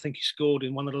team. I think he scored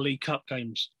in one of the League Cup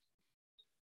games.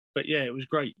 But yeah, it was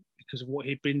great because of what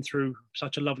he'd been through.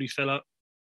 Such a lovely fella.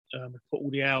 Put all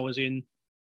the hours in.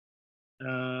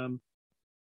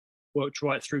 Worked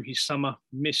right through his summer.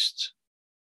 Missed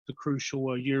the crucial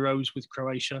Euros with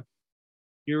Croatia.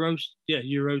 Euros? Yeah,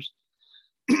 Euros.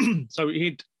 So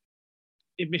he'd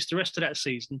missed the rest of that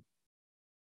season.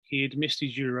 He had missed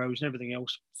his Euros and everything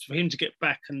else. For him to get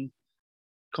back and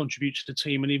contribute to the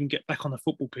team and even get back on the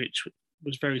football pitch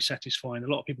was very satisfying. A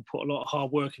lot of people put a lot of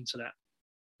hard work into that.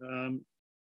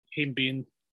 Him being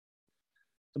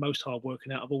the most hard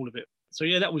working out of all of it. So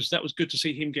yeah, that was good to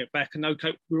see him get back. And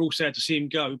okay, we're all sad to see him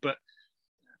go, but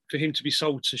for him to be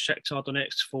sold to Shakhtar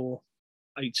Donetsk for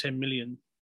 8-10 million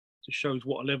just shows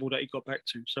what a level that he got back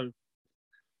to. So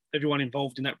everyone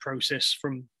involved in that process,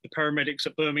 from the paramedics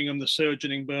at Birmingham, the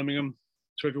surgeon in Birmingham,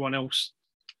 to everyone else,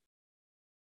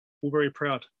 all very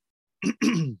proud.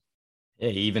 Yeah,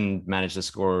 he even managed to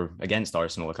score against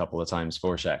Arsenal a couple of times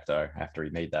for Shakhtar after he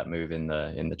made that move in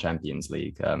the Champions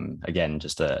League. Again,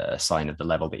 just a sign of the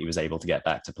level that he was able to get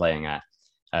back to playing at.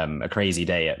 A crazy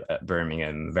day at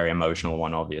Birmingham, very emotional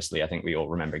one, obviously. I think we all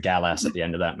remember Gallas at the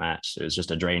end of that match. It was just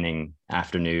a draining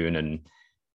afternoon and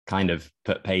kind of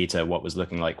put pay to what was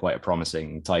looking like quite a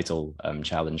promising title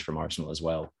challenge from Arsenal as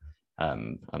well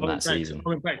on that season. I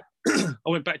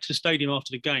went back to the stadium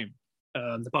after the game.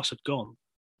 The bus had gone.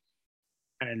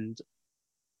 And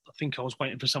I think I was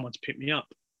waiting for someone to pick me up.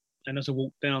 And as I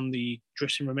walked down the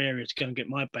dressing room area to go and get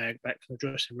my bag back from the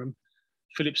dressing room,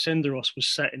 Philip Senderos was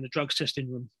sat in the drugs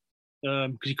testing room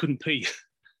because he couldn't pee.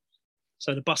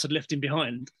 So the bus had left him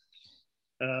behind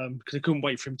because they couldn't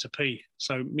wait for him to pee.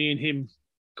 So me and him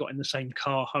got in the same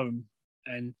car home.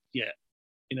 And yeah,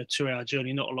 in a 2-hour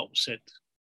journey, not a lot was said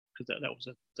because that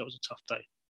was a tough day.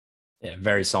 Yeah,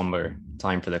 very somber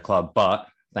time for the club, but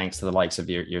thanks to the likes of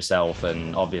yourself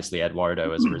and obviously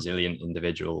Eduardo as a resilient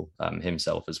individual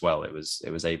himself as well, it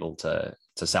was able to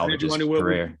salvage his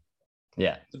career.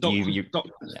 Yeah, the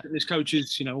doctors, his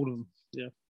coaches, all of them.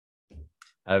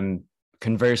 Yeah.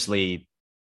 Conversely,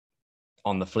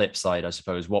 on the flip side, I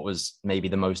suppose, what was maybe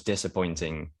the most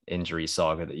disappointing injury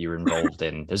saga that you were involved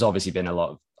in? There's obviously been a lot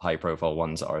of high-profile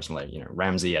ones at Arsenal,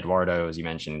 Ramsey, Eduardo, as you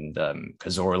mentioned,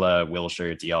 Cazorla,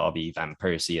 Wilshere, Diaby, Van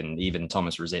Persie, and even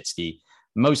Thomas Rosicky.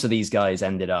 Most of these guys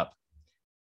ended up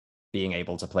being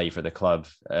able to play for the club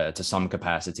to some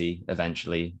capacity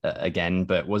eventually again.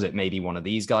 But was it maybe one of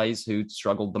these guys who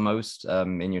struggled the most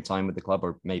in your time with the club,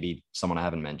 or maybe someone I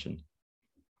haven't mentioned?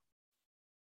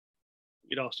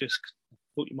 You'd ask this. I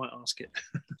thought you might ask it.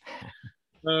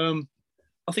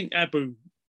 I think Abu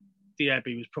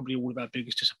Diaby was probably all of our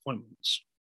biggest disappointments.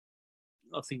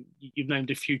 I think you've named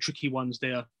a few tricky ones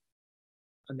there,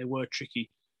 and they were tricky.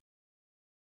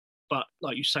 But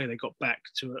like you say, they got back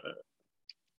to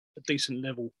a decent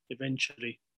level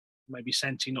eventually. Maybe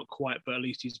Santi not quite, but at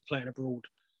least he's playing abroad.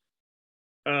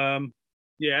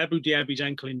 Abu Diaby's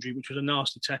ankle injury, which was a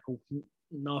nasty tackle,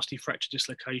 nasty fracture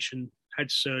dislocation,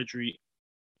 had surgery,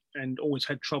 and always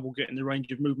had trouble getting the range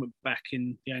of movement back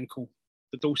in the ankle.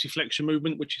 The dorsiflexion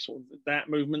movement, which is sort of that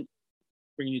movement,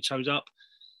 bringing your toes up.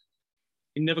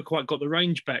 He never quite got the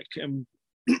range back, and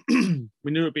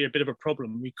we knew it'd be a bit of a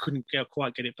problem. We couldn't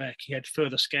quite get it back. He had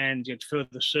further scans, he had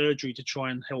further surgery to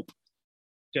try and help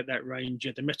get that range. He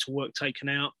had the metal work taken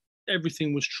out.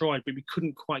 Everything was tried, but we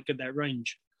couldn't quite get that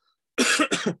range.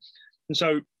 And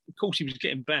so, of course, he was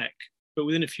getting back, but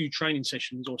within a few training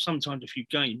sessions or sometimes a few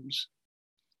games,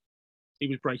 he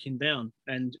was breaking down.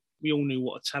 And we all knew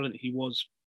what a talent he was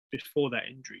before that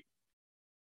injury.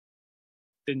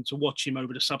 Then to watch him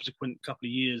over the subsequent couple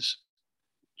of years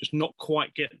just not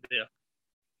quite get there.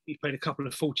 He played a couple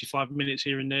of 45 minutes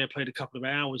here and there, played a couple of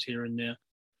hours here and there,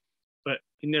 but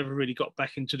he never really got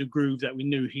back into the groove that we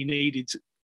knew he needed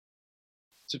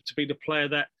to be the player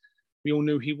that we all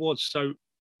knew he was. So,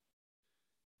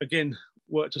 again,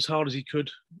 worked as hard as he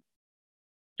could.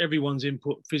 Everyone's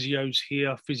input, physios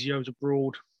here, physios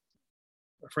abroad.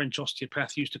 A French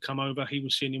osteopath used to come over. He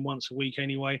was seeing him once a week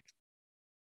anyway.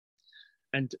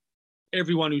 And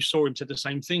everyone who saw him said the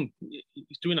same thing.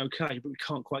 He's doing okay, but we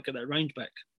can't quite get that range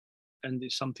back. And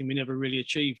it's something we never really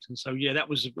achieved. And so, yeah, that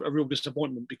was a real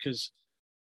disappointment because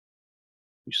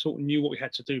we sort of knew what we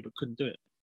had to do, but couldn't do it.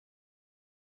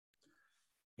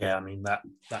 Yeah, I mean, that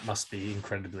must be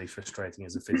incredibly frustrating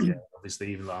as a physio.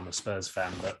 Obviously, even though I'm a Spurs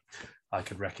fan, but I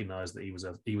could recognise that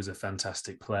he was a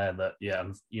fantastic player. That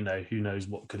who knows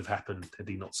what could have happened had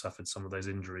he not suffered some of those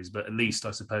injuries. But at least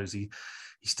I suppose he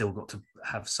still got to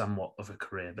have somewhat of a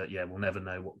career. But yeah, we'll never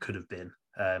know what could have been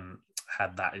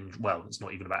had that. Well, it's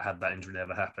not even about had that injury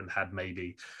never happened. Had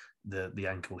maybe the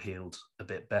ankle healed a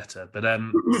bit better. But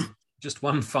just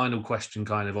one final question,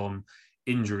 kind of on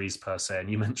injuries per se.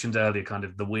 And you mentioned earlier, kind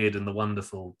of the weird and the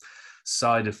wonderful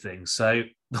side of things. So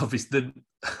obviously,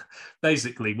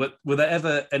 basically, were there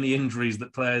ever any injuries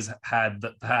that players had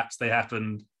that perhaps they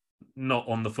happened not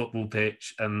on the football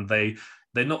pitch, and they're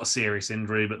not a serious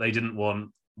injury, but they didn't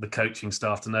want the coaching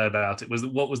staff to know about it?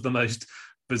 What was the most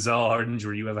bizarre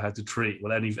injury you ever had to treat?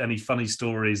 Well, any funny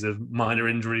stories of minor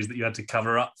injuries that you had to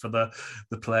cover up for the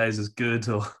players as good,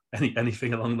 or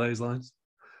anything along those lines?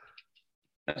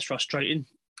 That's frustrating.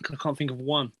 I can't think of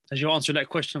one. As you answer that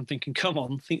question, I'm thinking, come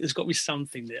on, I think there's got to be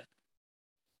something there.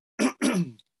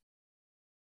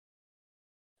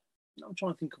 I'm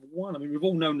trying to think of one. I mean, we've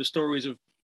all known the stories of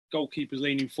goalkeepers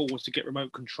leaning forwards to get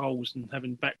remote controls and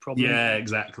having back problems. Yeah,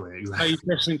 exactly.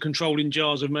 Pressing controlling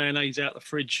jars of mayonnaise out the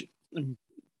fridge and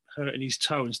hurting his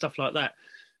toe and stuff like that.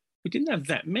 We didn't have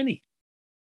that many.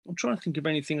 I'm trying to think of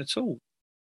anything at all.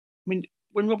 I mean,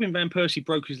 when Robin van Persie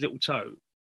broke his little toe,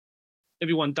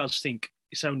 everyone does think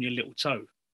it's only a little toe.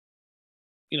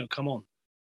 Come on.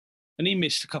 And he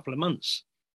missed a couple of months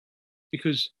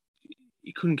because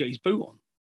he couldn't get his boot on.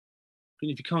 And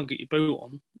if you can't get your boot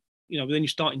on, then you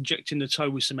start injecting the toe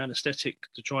with some anaesthetic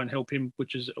to try and help him,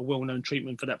 which is a well-known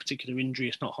treatment for that particular injury.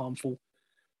 It's not harmful.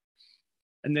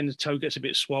 And then the toe gets a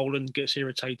bit swollen, gets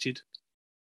irritated.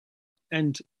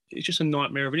 And it's just a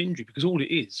nightmare of an injury because all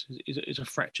it is a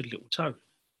fractured little toe.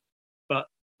 But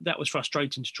that was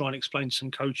frustrating to try and explain to some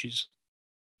coaches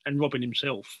and Robin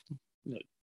himself.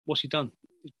 What's he done?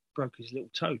 He broke his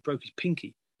little toe, broke his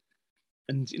pinky.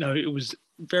 And, it was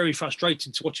very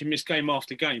frustrating to watch him miss game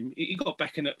after game. He got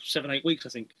back in at 7-8 weeks, I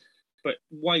think, but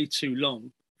way too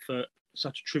long for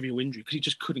such a trivial injury because he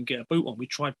just couldn't get a boot on. We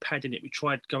tried padding it. We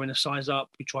tried going a size up.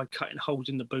 We tried cutting holes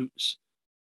in the boots.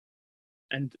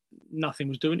 And nothing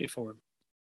was doing it for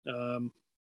him.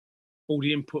 All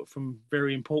the input from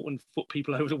very important foot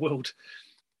people over the world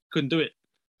couldn't do it.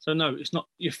 So no, it's not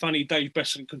your funny Dave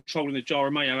Besson controlling the jar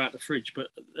of mayo out the fridge, but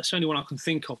that's the only one I can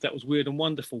think of that was weird and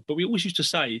wonderful. But we always used to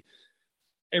say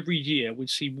every year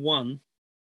we'd see one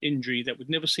injury that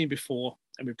we'd never seen before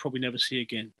and we'd probably never see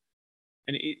again.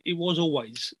 And it was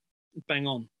always bang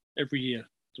on every year.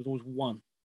 There was always one.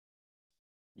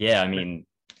 Yeah, I mean,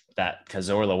 that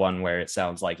Cazorla one where it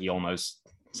sounds like he almost,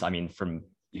 from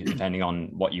depending on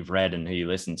what you've read and who you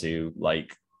listen to,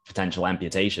 like potential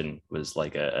amputation was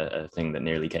like a thing that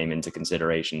nearly came into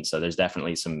consideration. So there's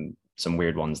definitely some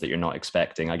weird ones that you're not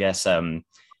expecting. I guess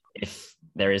if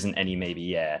there isn't any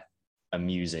maybe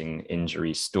amusing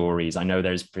injury stories, I know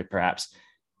there's perhaps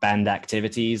banned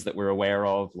activities that we're aware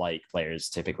of, like players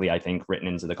typically, I think, written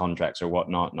into the contracts or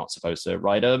whatnot, not supposed to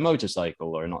ride a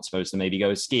motorcycle or not supposed to maybe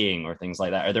go skiing or things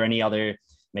like that. Are there any other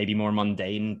maybe more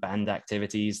mundane banned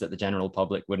activities that the general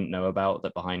public wouldn't know about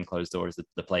that behind closed doors that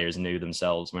the players knew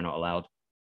themselves were not allowed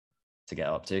to get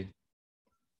up to?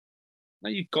 Now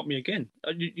you've got me again.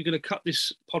 You're going to cut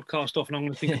this podcast off and I'm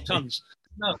going to think of tons.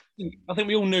 No, I think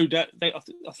we all knew that.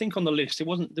 I think on the list, there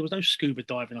was no scuba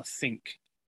diving, I think.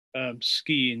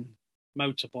 Skiing,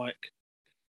 motorbike.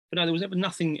 But no, there was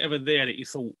nothing ever there that you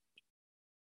thought,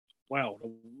 wow,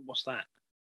 what's that?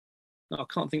 No, I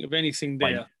can't think of anything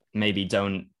there. Like, maybe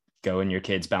don't go in your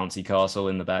kid's bouncy castle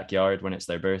in the backyard when it's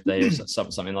their birthday or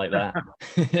something like that.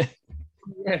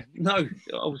 Yeah, no,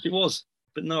 it was.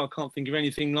 But no, I can't think of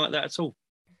anything like that at all.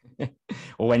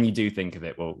 Well, when you do think of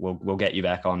it, we'll get you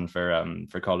back on for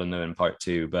Colin Lewin part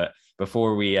 2. But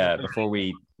before we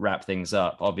wrap things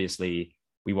up, obviously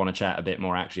we want to chat a bit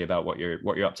more actually about what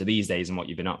you're up to these days and what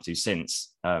you've been up to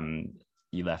since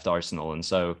you left Arsenal. And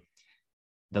so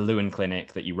the Lewin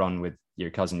Clinic that you run with your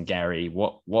cousin Gary,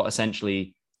 what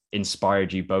essentially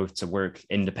inspired you both to work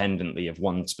independently of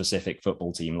one specific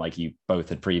football team like you both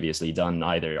had previously done,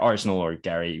 either Arsenal or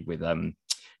Gary with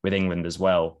England as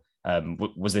well?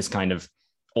 Was this kind of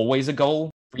always a goal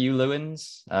for you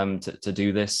Lewins to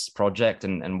do this project,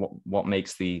 and what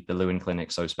makes the Lewin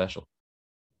Clinic so special?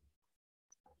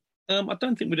 I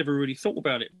don't think we'd ever really thought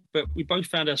about it, but we both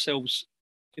found ourselves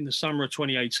in the summer of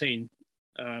 2018.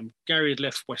 Gary had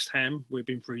left West Ham. We'd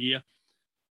been for a year.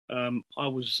 I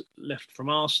was left from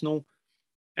Arsenal,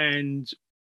 and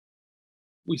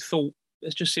we thought,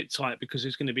 let's just sit tight because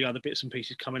there's going to be other bits and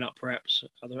pieces coming up, perhaps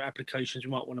other applications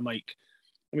we might want to make.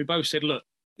 And we both said, look,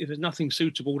 if there's nothing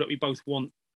suitable that we both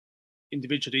want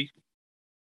individually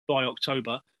by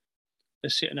October,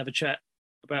 let's sit and have a chat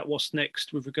about what's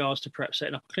next with regards to perhaps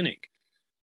setting up a clinic.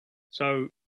 So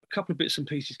a couple of bits and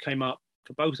pieces came up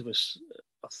for both of us,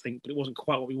 I think, but it wasn't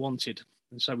quite what we wanted.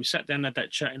 And so we sat down and had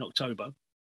that chat in October.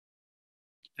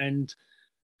 And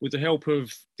with the help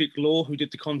of Dick Law, who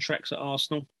did the contracts at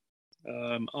Arsenal,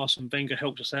 Arsene Wenger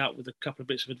helped us out with a couple of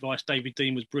bits of advice. David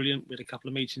Dean was brilliant. We had a couple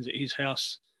of meetings at his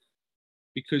house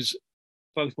because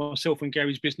both myself and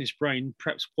Gary's business brain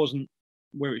perhaps wasn't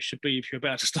where it should be if you're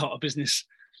about to start a business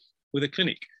with a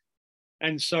clinic.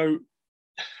 And so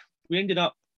we ended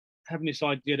up having this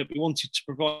idea that we wanted to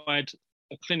provide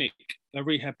a clinic, a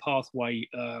rehab pathway,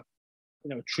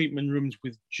 treatment rooms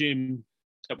with gym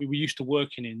that we were used to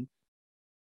working in,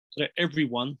 so that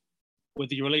everyone,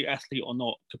 whether you're an elite athlete or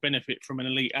not, could benefit from an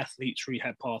elite athlete's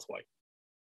rehab pathway.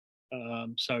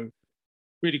 So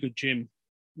really good gym,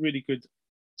 really good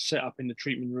setup in the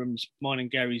treatment rooms, mine and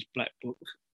Gary's black book,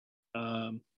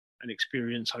 and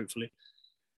experience, hopefully.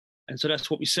 And so that's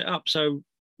what we set up. So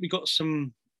we got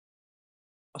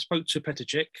I spoke to Petr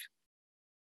Cech,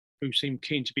 who seemed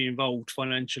keen to be involved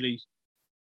financially.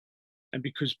 And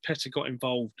because Petr got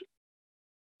involved,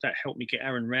 that helped me get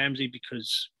Aaron Ramsey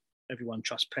because everyone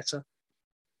trusts Petr.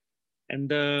 And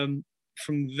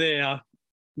from there,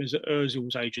 Mesut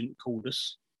Ozil's agent called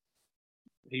us.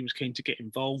 He was keen to get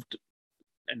involved.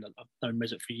 And I've known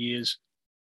Mesut for years,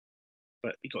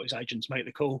 but he got his agent to make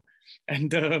the call.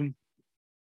 And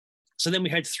so then we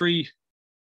had three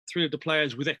of the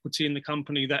players with equity in the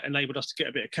company that enabled us to get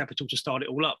a bit of capital to start it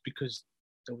all up, because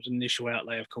there was an initial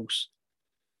outlay, of course,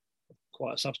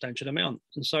 quite a substantial amount.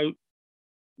 And so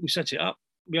we set it up.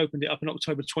 We opened it up in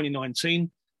October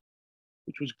 2019,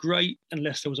 which was great,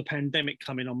 unless there was a pandemic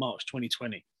coming on March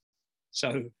 2020.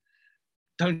 So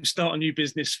don't start a new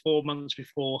business 4 months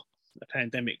before a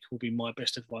pandemic will be my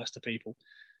best advice to people.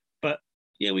 But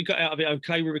yeah, we got out of it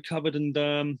okay. We recovered and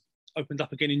opened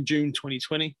up again in June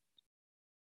 2020.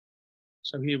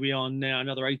 So here we are now,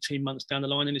 another 18 months down the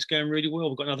line, and it's going really well.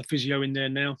 We've got another physio in there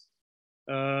now,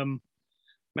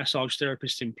 massage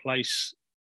therapist in place,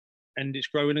 and it's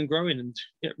growing and growing, and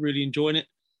yeah, really enjoying it.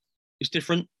 It's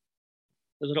different.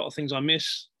 There's a lot of things I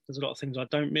miss. There's a lot of things I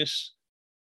don't miss.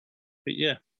 But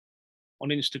yeah, on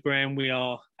Instagram, we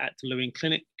are at the Lewin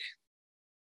Clinic.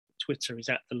 Twitter is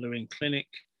at the Lewin Clinic.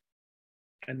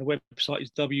 And the website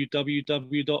is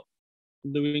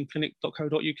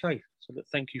www.lewinclinic.co.uk. So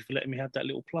thank you for letting me have that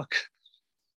little plug.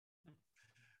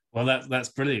 Well, that's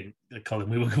brilliant, Colin.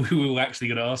 We were actually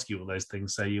going to ask you all those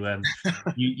things, so you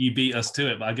you beat us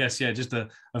to it. But I guess, yeah, just a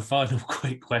final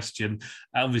quick question.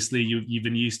 Obviously, you've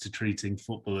been used to treating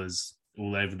footballers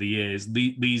all over the years.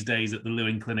 These days at the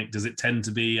Lewin Clinic, does it tend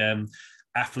to be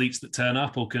athletes that turn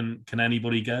up, or can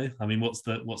anybody go? I mean, what's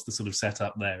the sort of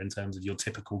setup there in terms of your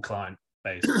typical client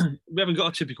base? We haven't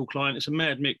got a typical client. It's a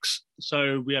mad mix.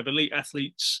 So we have elite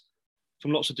athletes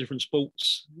from lots of different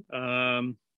sports.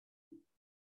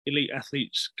 Elite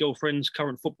athletes, girlfriends,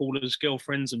 current footballers,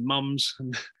 girlfriends and mums,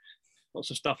 and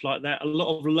lots of stuff like that. A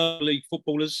lot of lower league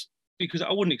footballers, because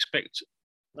I wouldn't expect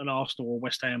an Arsenal or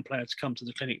West Ham player to come to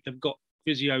the clinic. They've got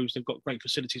physios, they've got great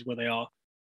facilities where they are.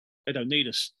 They don't need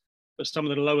us. But some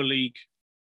of the lower league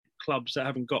clubs that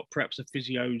haven't got perhaps the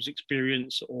physio's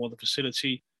experience or the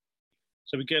facility.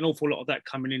 So we get an awful lot of that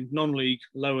coming in, non-league,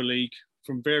 lower league,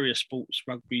 from various sports,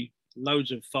 rugby,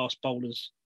 loads of fast bowlers,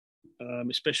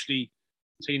 especially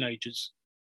teenagers.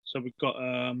 So we've got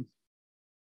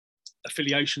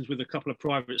affiliations with a couple of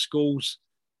private schools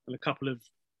and a couple of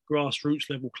grassroots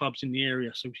level clubs in the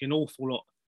area. So we see an awful lot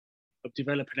of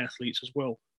developing athletes as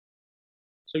well.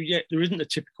 So yeah, there isn't a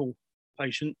typical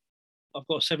patient. I've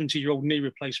got a 70-year-old knee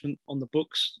replacement on the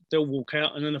books. They'll walk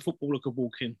out and then a footballer could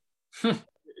walk in.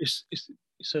 It's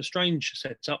a strange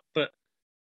setup, but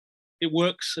it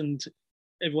works and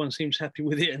everyone seems happy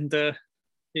with it. And yeah,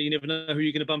 you never know who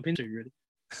you're going to bump into, really.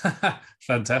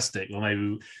 Fantastic. Well, maybe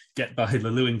we'll get by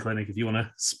the Lewin Clinic if you want to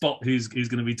spot who's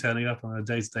going to be turning up on a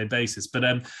day-to-day basis.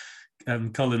 But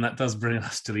Colin, that does bring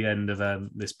us to the end of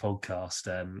this podcast.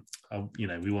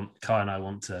 Kai and I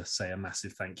want to say a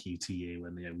massive thank you to you,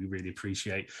 and we really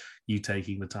appreciate you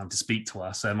taking the time to speak to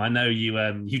us. I know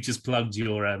you just plugged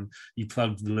the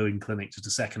Lewin Clinic just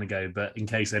a second ago, but in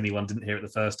case anyone didn't hear it the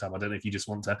first time, I don't know if you just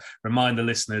want to remind the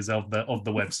listeners of the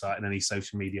website and any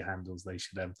social media handles they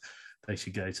should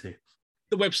go to.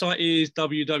 The website is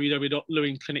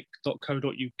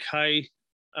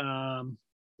www.lewinclinic.co.uk.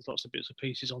 There's lots of bits and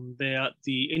pieces on there.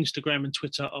 The Instagram and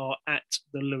Twitter are at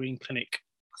the Lewin Clinic.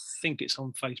 I think it's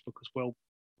on Facebook as well,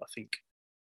 and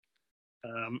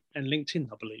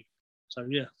LinkedIn, I believe. So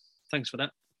yeah, thanks for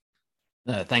that.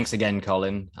 Thanks again,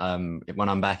 Colin. When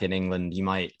I'm back in England, you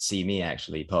might see me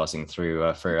actually passing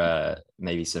through for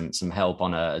maybe some help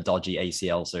on a dodgy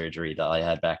ACL surgery that I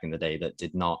had back in the day that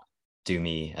did not do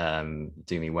me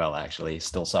well. Actually,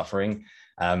 still suffering.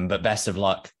 But best of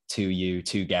luck to you,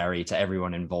 to Gary, to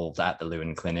everyone involved at the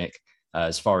Lewin Clinic.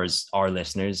 As far as our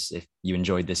listeners, if you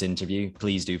enjoyed this interview,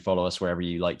 please do follow us wherever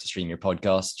you like to stream your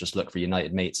podcast. Just look for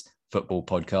United Mates Football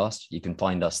Podcast. You can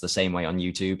find us the same way on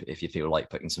YouTube if you feel like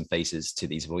putting some faces to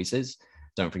these voices.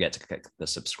 Don't forget to click the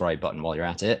subscribe button while you're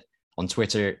at it. On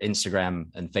Twitter, Instagram,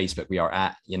 and Facebook, we are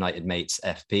at United Mates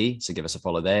FP, so give us a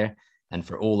follow there. And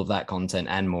for all of that content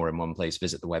and more in one place,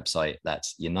 visit the website.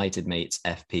 That's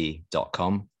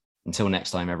unitedmatesfp.com. Until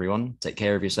next time, everyone, take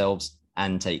care of yourselves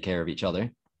and take care of each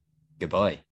other.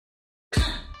 Goodbye.